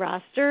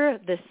roster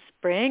this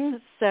spring.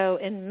 So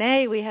in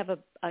May, we have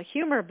a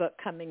humor book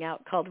coming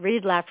out called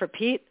Read, Laugh,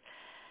 Repeat.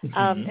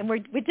 And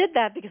we did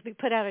that because we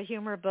put out a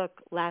humor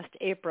book last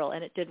April,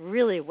 and it did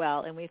really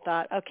well. And we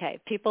thought, okay,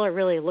 people are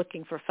really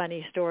looking for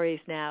funny stories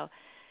now.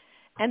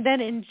 And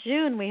then in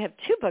June, we have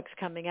 2 books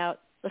coming out.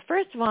 The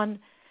first one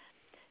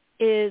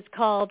is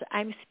called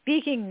I'm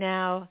Speaking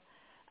Now.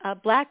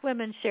 Black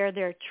women share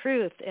their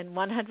truth in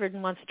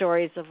 101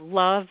 stories of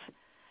love,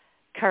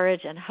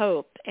 courage, and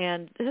hope.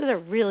 And this is a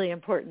really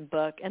important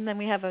book. And then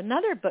we have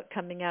another book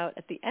coming out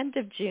at the end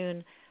of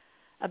June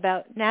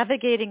about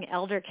navigating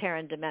elder care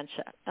and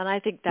dementia. And I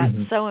think that's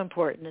so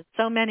important.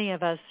 So many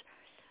of us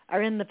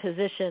are in the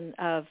position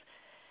of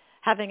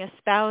having a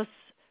spouse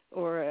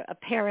or a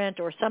parent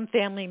or some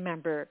family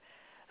member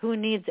who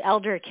needs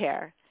elder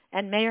care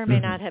and may or may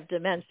not have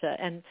dementia.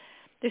 And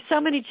there's so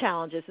many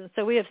challenges. And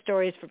so we have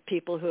stories for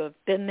people who have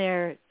been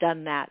there,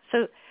 done that.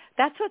 So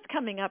that's what's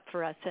coming up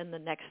for us in the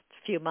next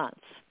few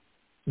months.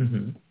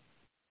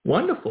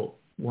 Wonderful,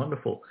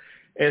 wonderful.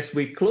 As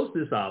we close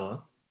this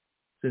hour,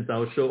 since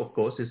our show, of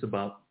course, is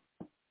about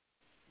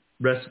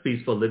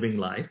recipes for living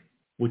life,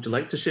 would you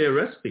like to share a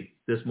recipe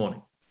this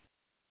morning?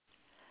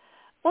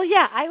 Well,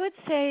 yeah, I would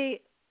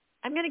say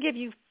I'm going to give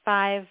you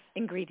 5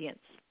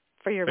 ingredients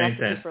for your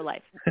recipe for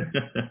life.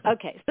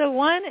 Okay, so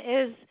one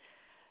is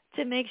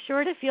to make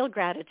sure to feel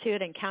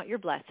gratitude and count your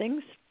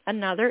blessings.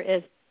 Another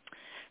is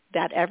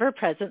that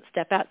ever-present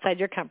step outside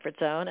your comfort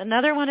zone.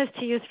 Another one is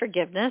to use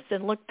forgiveness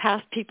and look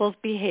past people's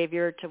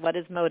behavior to what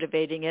is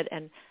motivating it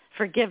and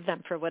forgive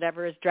them for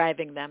whatever is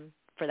driving them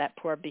for that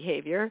poor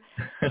behavior.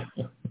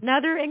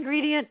 Another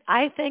ingredient,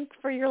 I think,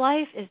 for your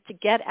life is to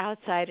get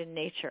outside in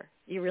nature.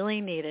 You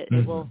really need it.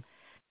 It will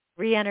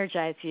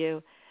re-energize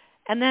you.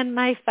 And then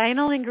my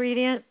final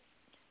ingredient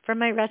for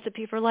my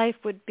recipe for life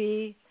would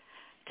be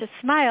to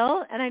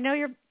smile. And I know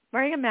you're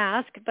wearing a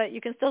mask, but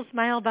you can still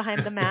smile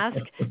behind the mask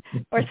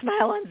or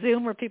smile on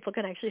Zoom where people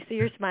can actually see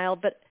your smile.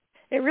 But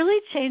it really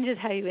changes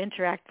how you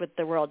interact with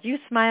the world. You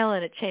smile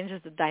and it changes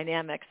the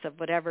dynamics of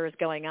whatever is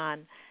going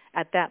on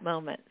at that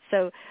moment.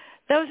 So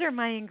those are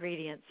my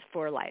ingredients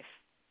for life.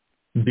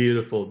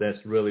 Beautiful. That's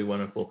really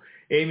wonderful.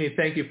 Amy,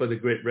 thank you for the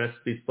great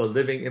recipes for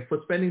living and for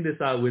spending this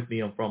hour with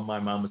me on From My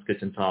Mama's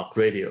Kitchen Talk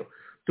Radio.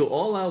 To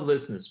all our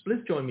listeners,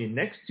 please join me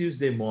next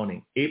Tuesday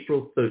morning,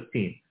 April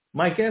 13th.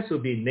 My guest will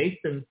be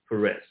Nathan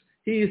Perez.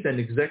 He is an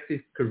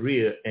executive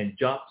career and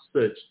job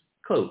search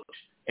coach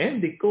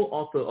and the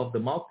co-author of the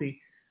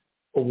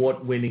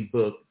multi-award-winning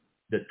book,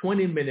 The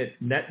 20-Minute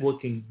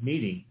Networking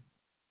Meeting,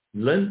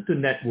 Learn to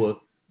Network,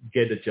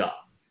 Get a Job.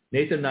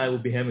 Nathan and I will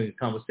be having a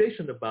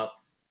conversation about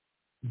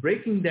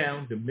breaking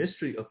down the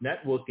mystery of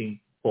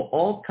networking for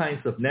all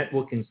kinds of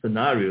networking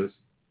scenarios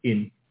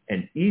in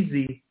an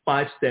easy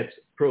 5-steps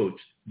approach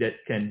that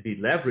can be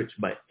leveraged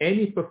by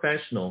any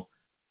professional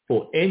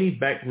for any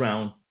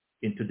background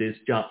in today's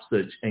job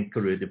search and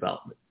career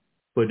development.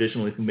 For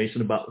additional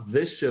information about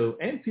this show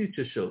and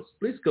future shows,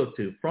 please go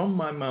to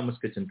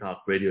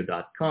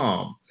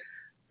FromMyMamasKitchenTalkRadio.com.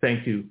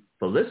 Thank you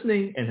for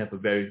listening and have a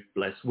very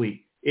blessed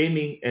week.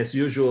 Amy, as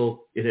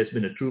usual, it has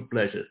been a true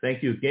pleasure.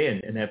 Thank you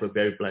again and have a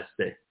very blessed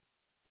day.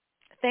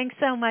 Thanks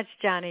so much,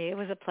 Johnny. It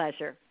was a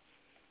pleasure.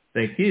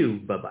 Thank you.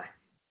 Bye-bye.